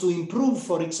 because to improve,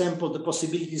 for example, the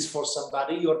possibilities for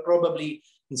somebody, you're probably,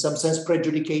 in some sense,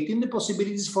 prejudicating the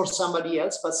possibilities for somebody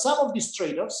else. But some of these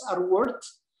trade-offs are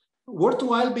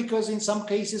worthwhile, because in some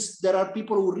cases, there are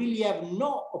people who really have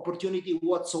no opportunity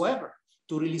whatsoever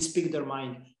to really speak their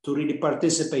mind, to really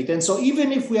participate. And so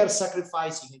even if we are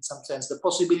sacrificing, in some sense, the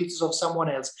possibilities of someone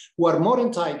else who are more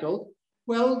entitled,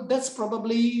 well, that's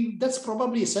probably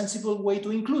a sensible way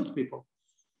to include people.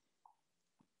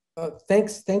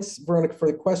 Thanks, Veronica,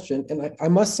 for the question. And I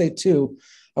must say too,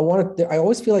 I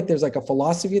always feel like there's like a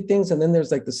philosophy of things, and then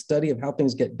there's like the study of how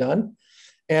things get done.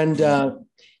 And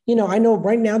I know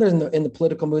right now there's in the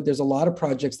political mood, there's a lot of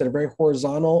projects that are very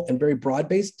horizontal and very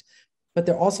broad-based, but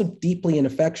they're also deeply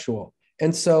ineffectual.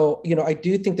 And so, I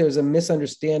do think there's a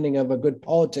misunderstanding of a good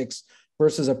politics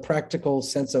versus a practical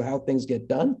sense of how things get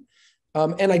done.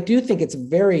 And I do think it's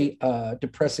very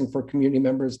depressing for community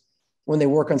members when they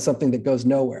work on something that goes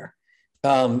nowhere,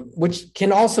 which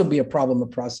can also be a problem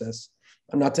of process.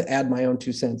 Not to add my own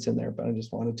 2 cents in there, but I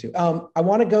just wanted to. I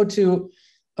want to go to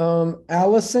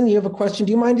Allison. You have a question.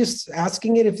 Do you mind just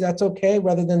asking it if that's okay,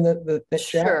 rather than the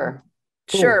chat? Sure.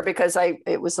 Cool. Sure, because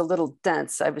it was a little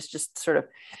dense. I was just sort of,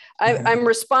 I'm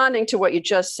responding to what you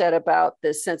just said about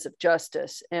this sense of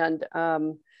justice. And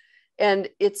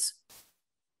it's,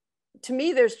 to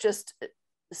me, there's just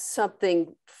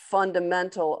something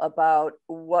fundamental about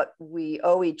what we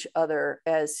owe each other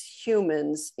as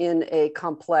humans in a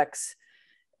complex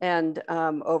and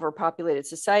overpopulated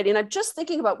society. And I'm just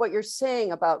thinking about what you're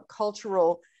saying about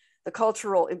the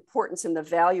cultural importance and the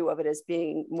value of it as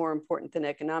being more important than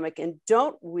economic. And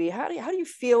how do you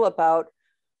feel about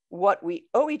what we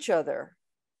owe each other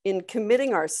in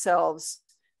committing ourselves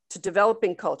to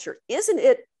developing culture?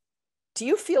 Do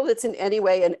you feel it's in any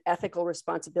way an ethical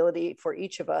responsibility for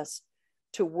each of us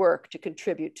to work to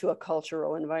contribute to a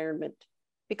cultural environment,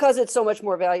 because it's so much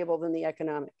more valuable than the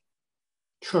economic?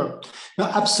 Sure, no,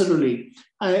 absolutely.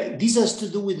 This has to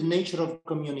do with the nature of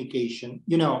communication.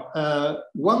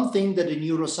 One thing that the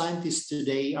neuroscientists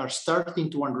today are starting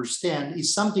to understand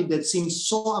is something that seems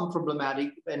so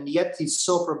unproblematic and yet is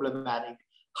so problematic: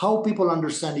 how people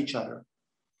understand each other.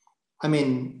 I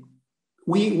mean,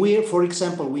 for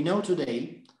example, we know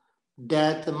today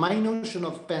that my notion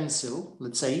of pencil,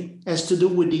 let's say, has to do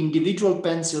with the individual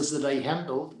pencils that I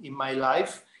handled in my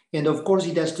life. And of course,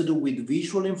 it has to do with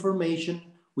visual information,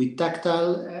 with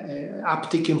tactile,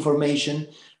 haptic information,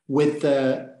 with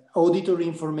auditory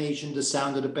information, the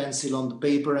sound of the pencil on the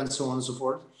paper, and so on and so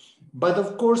forth. But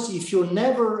of course, if you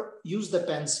never use the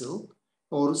pencil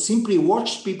or simply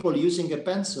watch people using a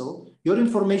pencil, your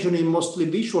information is mostly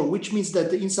visual, which means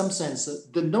that in some sense,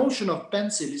 the notion of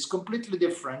pencil is completely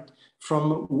different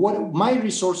from what my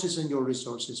resources and your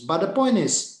resources. But the point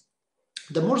is,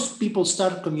 the more people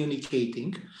start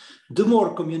communicating, the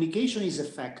more communication is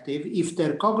effective if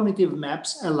their cognitive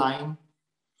maps align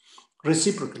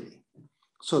reciprocally.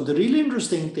 So the really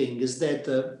interesting thing is that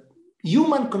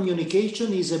human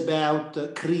communication is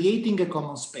about creating a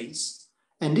common space.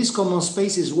 And this common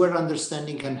space is where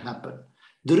understanding can happen.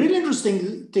 The really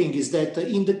interesting thing is that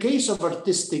in the case of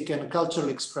artistic and cultural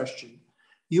expression,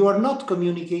 you are not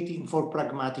communicating for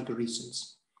pragmatic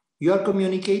reasons. You are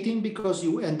communicating because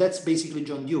and that's basically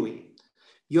John Dewey.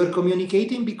 You're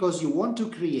communicating because you want to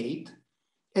create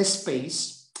a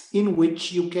space in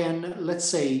which you can, let's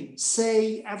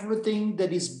say everything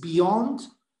that is beyond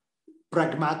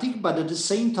pragmatic, but at the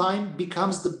same time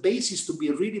becomes the basis to be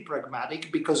really pragmatic,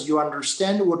 because you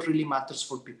understand what really matters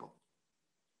for people.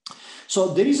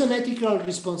 So there is an ethical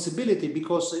responsibility,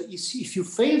 because if you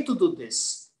fail to do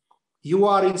this, you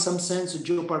are in some sense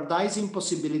jeopardizing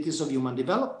possibilities of human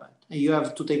development, and you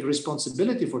have to take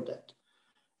responsibility for that.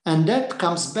 And that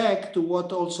comes back to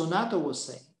what also Nato was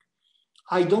saying.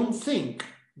 I don't think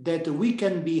that we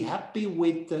can be happy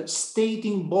with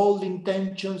stating bold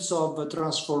intentions of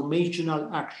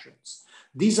transformational actions.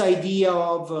 This idea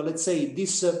of, let's say,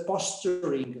 this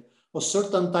posturing of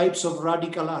certain types of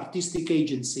radical artistic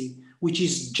agency which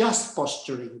is just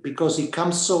posturing because it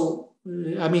comes so,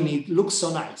 it looks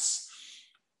so nice.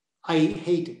 I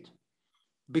hate it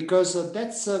because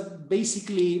that's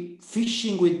basically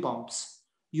fishing with bombs.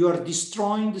 You are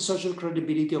destroying the social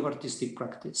credibility of artistic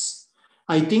practice.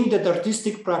 I think that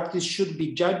artistic practice should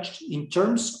be judged in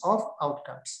terms of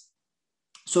outcomes.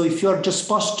 So if you are just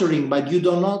posturing, but you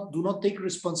do not take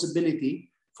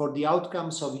responsibility for the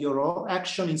outcomes of your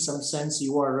action, in some sense,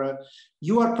 you are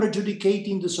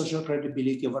prejudicating the social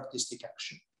credibility of artistic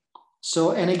action.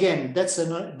 So, and again, that's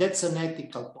an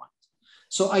ethical point.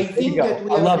 So I think that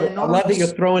we I love it. I love that you're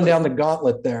throwing down the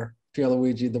gauntlet there,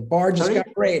 PierreLuigi. The bar just got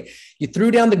raised. You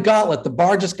threw down the gauntlet. The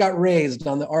bar just got raised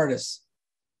on the artists.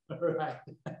 Right.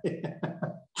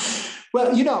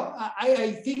 Well,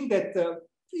 I think that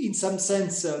in some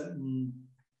sense,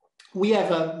 we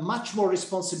have a much more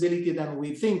responsibility than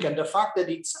we think, and the fact that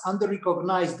it's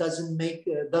under-recognized doesn't make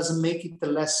it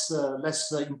less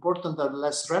important or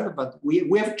less relevant.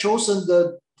 We have chosen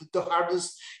the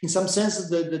hardest, in some sense,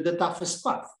 the toughest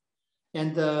path,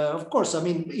 and of course,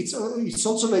 it's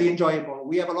also very enjoyable.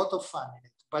 We have a lot of fun in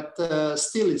it, but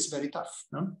still, it's very tough,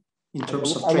 no? In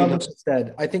terms of trade-offs. I love what you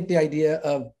said. I think the idea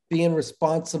of being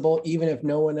responsible, even if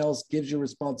no one else gives you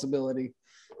responsibility,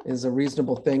 is a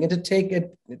reasonable thing. And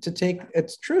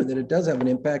it's true that it does have an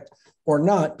impact or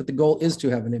not, but the goal is to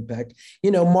have an impact.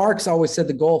 Marx always said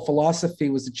the goal of philosophy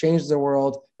was to change the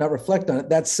world, not reflect on it.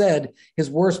 That said, his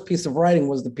worst piece of writing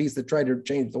was the piece that tried to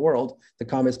change the world, the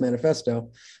Communist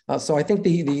Manifesto. So I think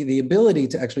the ability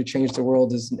to actually change the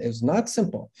world is not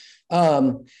simple.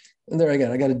 And there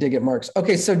again, I got to dig at Marx.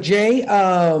 Okay, so Jay,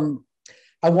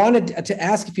 I wanted to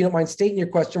ask if you don't mind stating your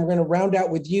question. We're going to round out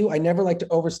with you. I never like to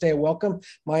overstay a welcome.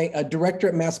 My director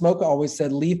at Mass MoCA always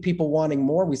said, leave people wanting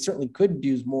more. We certainly could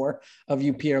use more of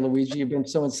you, PierreLuigi. You've been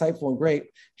so insightful and great.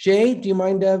 Jay, do you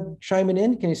mind chiming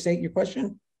in? Can you state your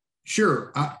question?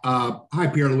 Sure. Hi,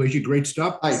 PierreLuigi. Great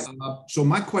stuff. Hi. So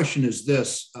my question is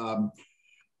this.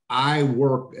 I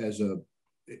work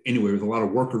with a lot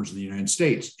of workers in the United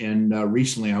States. And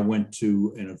recently I went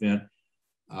to an event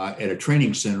at a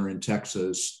training center in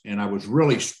Texas, and I was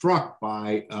really struck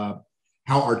by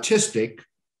how artistic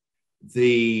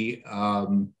these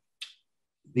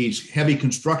heavy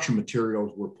construction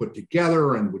materials were put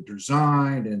together and were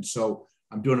designed. And so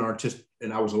I'm doing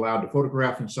and I was allowed to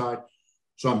photograph inside.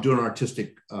 So I'm doing an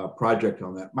artistic project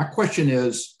on that. My question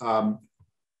is,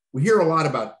 we hear a lot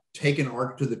about taking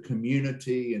art to the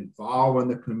community, involving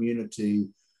the community,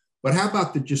 but how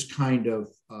about the just kind of,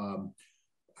 I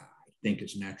think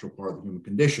it's a natural part of the human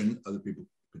condition. Other people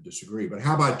could disagree, but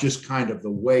how about just kind of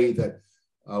the way that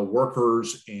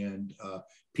workers and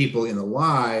people in the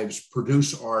lives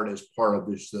produce art as part of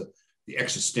this, the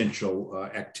existential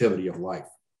activity of life?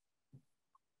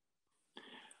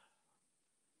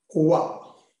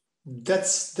 Wow,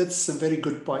 that's a very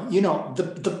good point.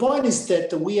 The point is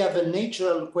that we have a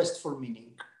natural quest for meaning.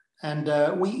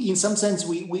 And we, in some sense,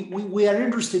 we are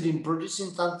interested in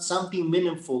producing something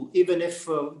meaningful, even if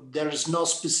there is no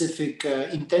specific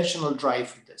intentional drive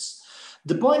for this.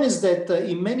 The point is that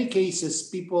in many cases,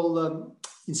 people,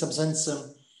 in some sense,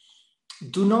 are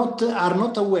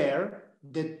not aware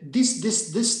that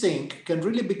this thing can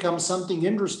really become something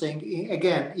interesting.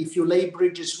 Again, if you lay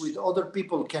bridges with other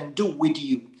people can do with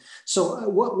you. So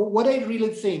what I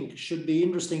really think should be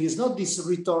interesting is not this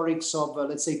rhetorics of,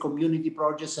 let's say, community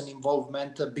projects and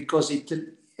involvement, because it,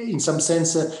 in some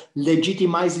sense,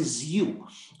 legitimizes you.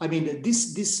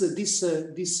 This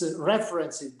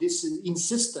reference, this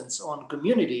insistence on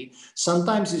community,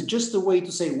 sometimes is just a way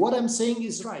to say what I'm saying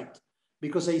is right.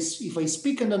 Because if I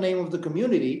speak in the name of the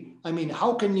community,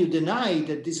 how can you deny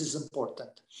that this is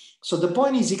important? So the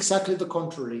point is exactly the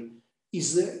contrary.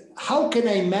 How can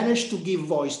I manage to give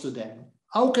voice to them?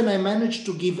 How can I manage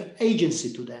to give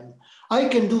agency to them? I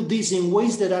can do this in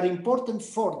ways that are important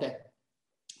for them.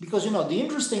 Because, the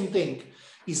interesting thing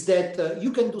is that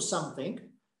you can do something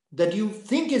that you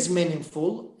think is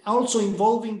meaningful, also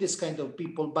involving this kind of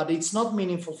people, but it's not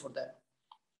meaningful for them.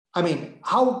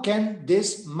 How can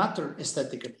this matter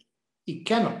aesthetically? It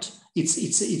cannot. It's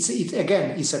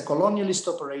a colonialist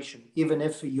operation, even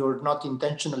if you're not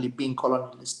intentionally being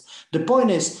colonialist. The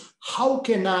point is, how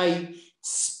can I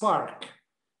spark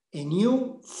a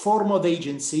new form of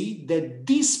agency that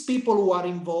these people who are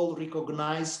involved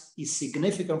recognize is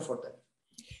significant for them?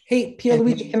 Hey,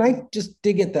 PierreLuigi, can I just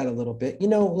dig at that a little bit?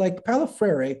 Like Paulo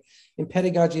Freire in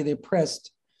Pedagogy of the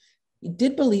Oppressed, he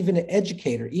did believe in an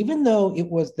educator, even though it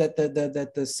was that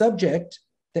the subject,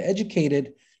 the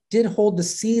educated, did hold the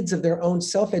seeds of their own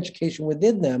self-education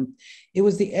within them. It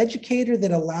was the educator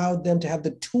that allowed them to have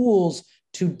the tools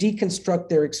to deconstruct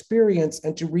their experience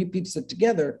and to repiece it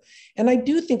together. And I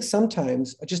do think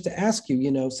sometimes, just to ask you,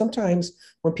 you know, sometimes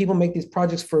when people make these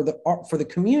projects for the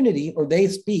community or they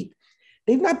speak,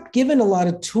 they've not given a lot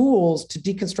of tools to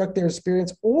deconstruct their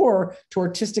experience or to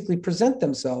artistically present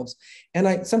themselves. And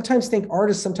I sometimes think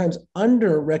artists sometimes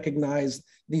under-recognize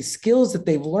these skills that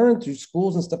they've learned through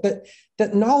schools and stuff,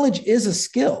 that knowledge is a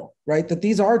skill, right? That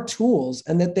these are tools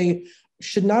and that they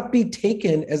should not be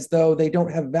taken as though they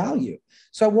don't have value.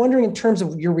 So I'm wondering, in terms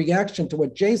of your reaction to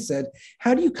what Jay said,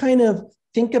 how do you kind of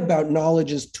think about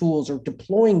knowledge as tools or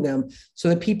deploying them so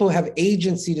that people have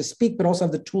agency to speak, but also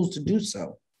have the tools to do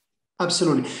so?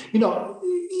 Absolutely. You know,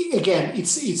 again,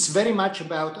 it's very much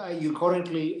about you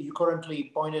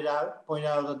currently pointed out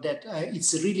that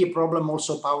it's really a problem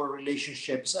also power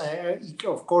relationships.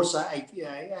 Of course,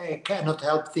 I cannot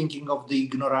help thinking of the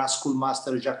Ignorat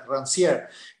schoolmaster Jacques Rancière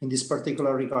in this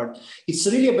particular regard. It's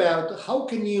really about how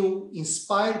can you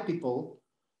inspire people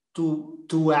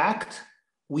to act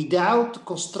without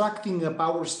constructing a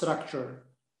power structure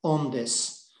on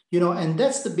this. You know, and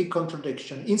that's the big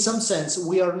contradiction. In some sense,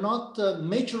 we are not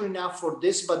mature enough for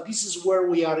this, but this is where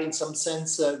we are in some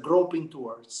sense groping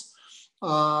towards.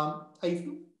 I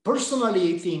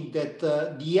personally think that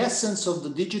the essence of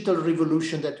the digital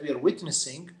revolution that we are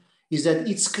witnessing is that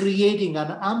it's creating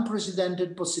an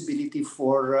unprecedented possibility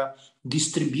for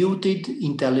distributed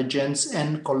intelligence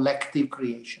and collective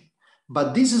creation.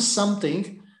 But this is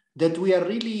something that we are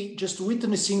really just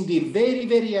witnessing the very,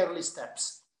 very early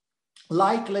steps.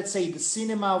 Like, let's say, the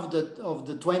cinema of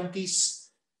the 20s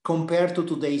compared to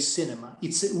today's cinema.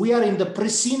 We are in the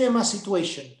pre-cinema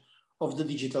situation of the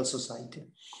digital society.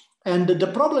 And the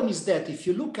problem is that if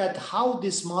you look at how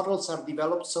these models are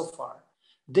developed so far,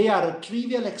 they are a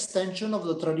trivial extension of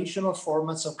the traditional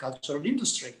formats of cultural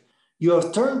industry. You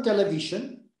have turned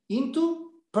television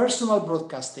into personal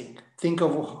broadcasting. Think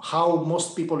of how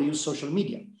most people use social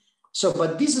media. So,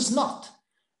 but this is not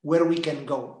where we can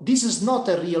go. This is not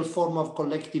a real form of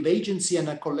collective agency and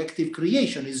a collective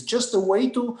creation. It's just a way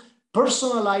to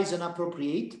personalize and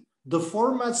appropriate the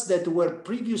formats that were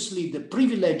previously the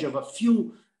privilege of a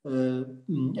few,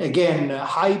 again,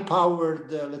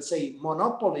 high-powered, let's say,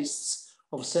 monopolists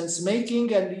of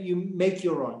sense-making, and you make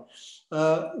your own.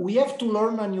 We have to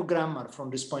learn a new grammar from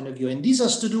this point of view. And this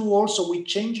has to do also with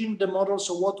changing the models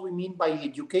of what we mean by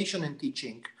education and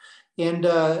teaching. And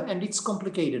it's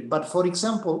complicated. But for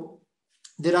example,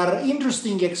 there are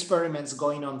interesting experiments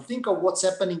going on. Think of what's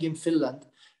happening in Finland.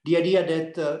 The idea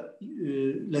that,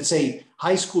 let's say,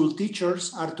 high school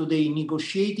teachers are today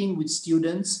negotiating with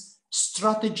students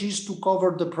strategies to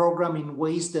cover the program in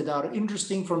ways that are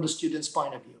interesting from the student's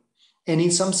point of view. And in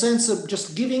some sense of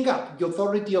just giving up the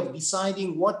authority of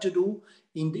deciding what to do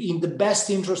in the best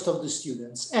interest of the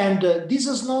students. And this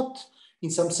is not, in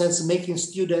some sense, making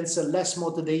students less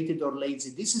motivated or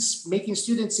lazy. This is making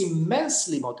students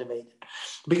immensely motivated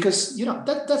because, you know,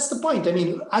 that's the point. I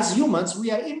mean, as humans,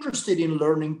 we are interested in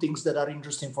learning things that are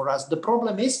interesting for us. The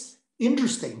problem is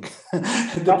interesting.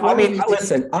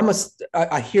 Listen,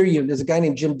 I hear you. There's a guy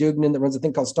named Jim Dugnan that runs a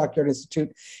thing called Stockyard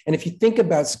Institute. And if you think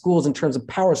about schools in terms of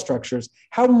power structures,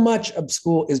 how much of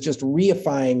school is just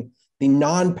reifying the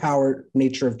non-power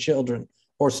nature of children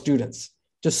or students,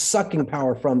 just sucking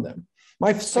power from them.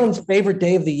 My son's favorite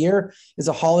day of the year is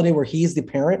a holiday where he's the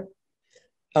parent.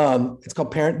 It's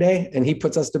called Parent Day, and he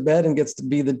puts us to bed and gets to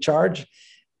be the charge.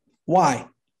 Why?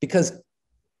 Because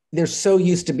they're so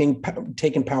used to being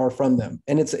taken power from them.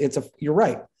 And you're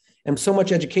right. And so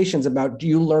much education is about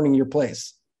you learning your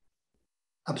place.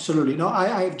 Absolutely. No,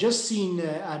 I've just seen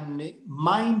a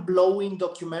mind-blowing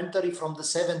documentary from the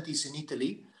 70s in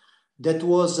Italy that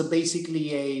was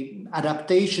basically an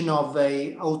adaptation of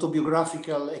an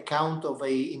autobiographical account of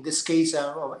in this case,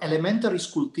 an elementary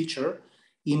school teacher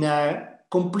in a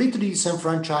completely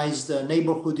disenfranchised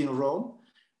neighborhood in Rome,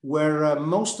 where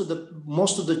most of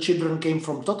the children came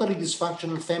from totally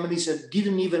dysfunctional families and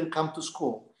didn't even come to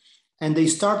school. And they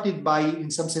started by,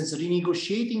 in some sense,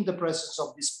 renegotiating the presence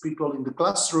of these people in the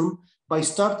classroom by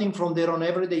starting from their own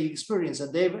everyday experience.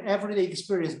 And their everyday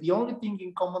experience, the only thing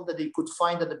in common that they could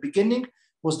find at the beginning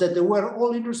was that they were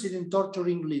all interested in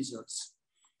torturing lizards.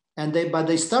 But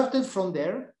they started from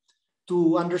there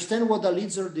to understand what a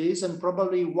lizard is and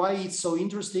probably why it's so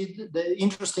interesting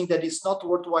that it's not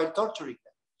worthwhile torturing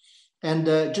them. And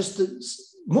just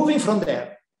moving from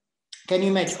there, can you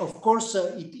imagine? Of course,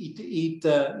 as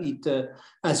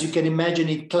you can imagine,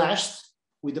 it clashed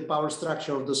with the power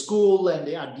structure of the school, and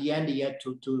at the end he had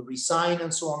to resign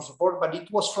and so on and so forth. But it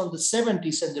was from the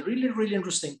 70s, and the really, really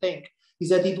interesting thing is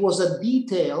that it was a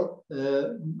detailed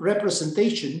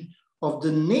representation of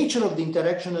the nature of the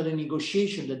interaction and the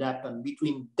negotiation that happened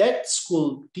between that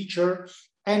school teacher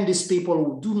and these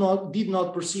people who did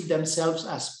not perceive themselves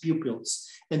as pupils.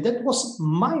 And that was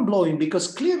mind-blowing,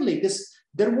 because clearly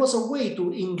there was a way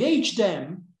to engage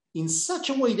them in such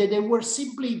a way that they were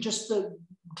simply just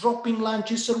dropping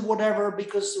lunches or whatever,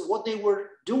 because what they were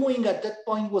doing at that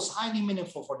point was highly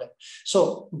meaningful for them.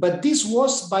 So, but this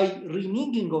was by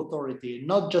reneging authority,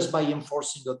 not just by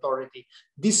enforcing authority.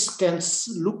 This can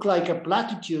look like a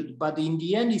platitude, but in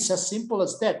the end, it's as simple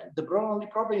as that. The only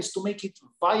problem is to make it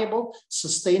viable,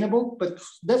 sustainable. But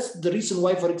that's the reason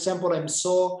why, for example, I'm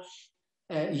so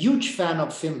a huge fan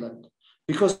of Finland,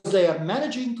 because they are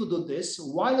managing to do this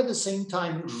while at the same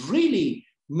time really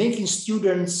making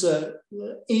students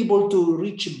able to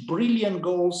reach brilliant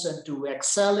goals and to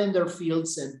excel in their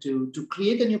fields and to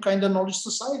create a new kind of knowledge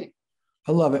society.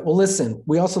 I love it. Well, listen,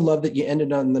 we also love that you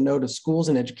ended on the note of schools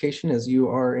and education, as you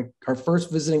are our first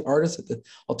visiting artist at the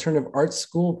Alternative Arts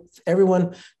School.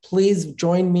 Everyone, please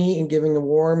join me in giving a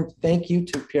warm thank you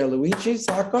to PierreLuigi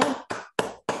Sacco.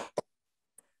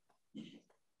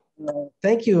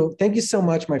 Thank you. Thank you so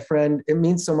much, my friend. It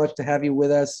means so much to have you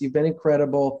with us. You've been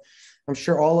incredible. I'm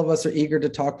sure all of us are eager to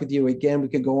talk with you again. We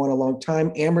could go on a long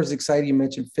time. Amber's excited you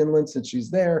mentioned Finland since she's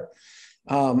there.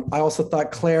 I also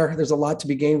thought, Claire, there's a lot to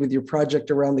be gained with your project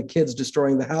around the kids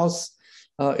destroying the house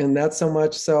and that so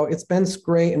much. So it's been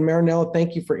great. And Marinella,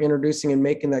 thank you for introducing and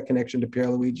making that connection to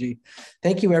PierreLuigi.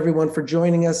 Thank you, everyone, for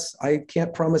joining us. I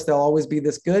can't promise they'll always be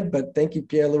this good, but thank you,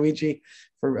 PierreLuigi,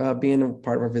 for being a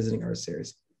part of our Visiting Artist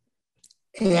series.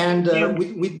 And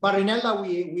with Marinella,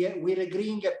 we're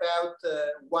agreeing about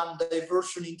one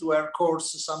diversion into our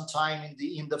course sometime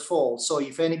in the fall. So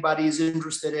if anybody is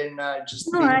interested in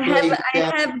just I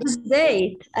have the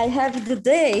date. I have the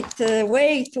date.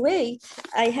 Wait.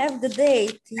 I have the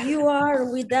date. You are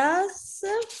with us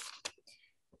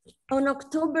on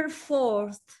October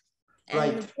 4th.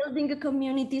 Right. And building a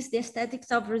communities, the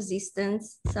aesthetics of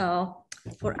resistance. So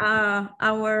for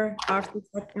our artists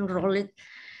that enroll it.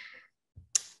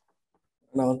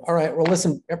 No. All right. Well,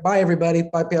 listen, bye, everybody.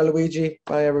 Bye, PierreLuigi.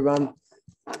 Bye, everyone.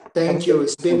 Thank you.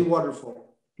 It's been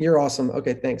wonderful. You're awesome.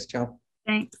 Okay, thanks. Ciao.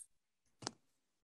 Thanks.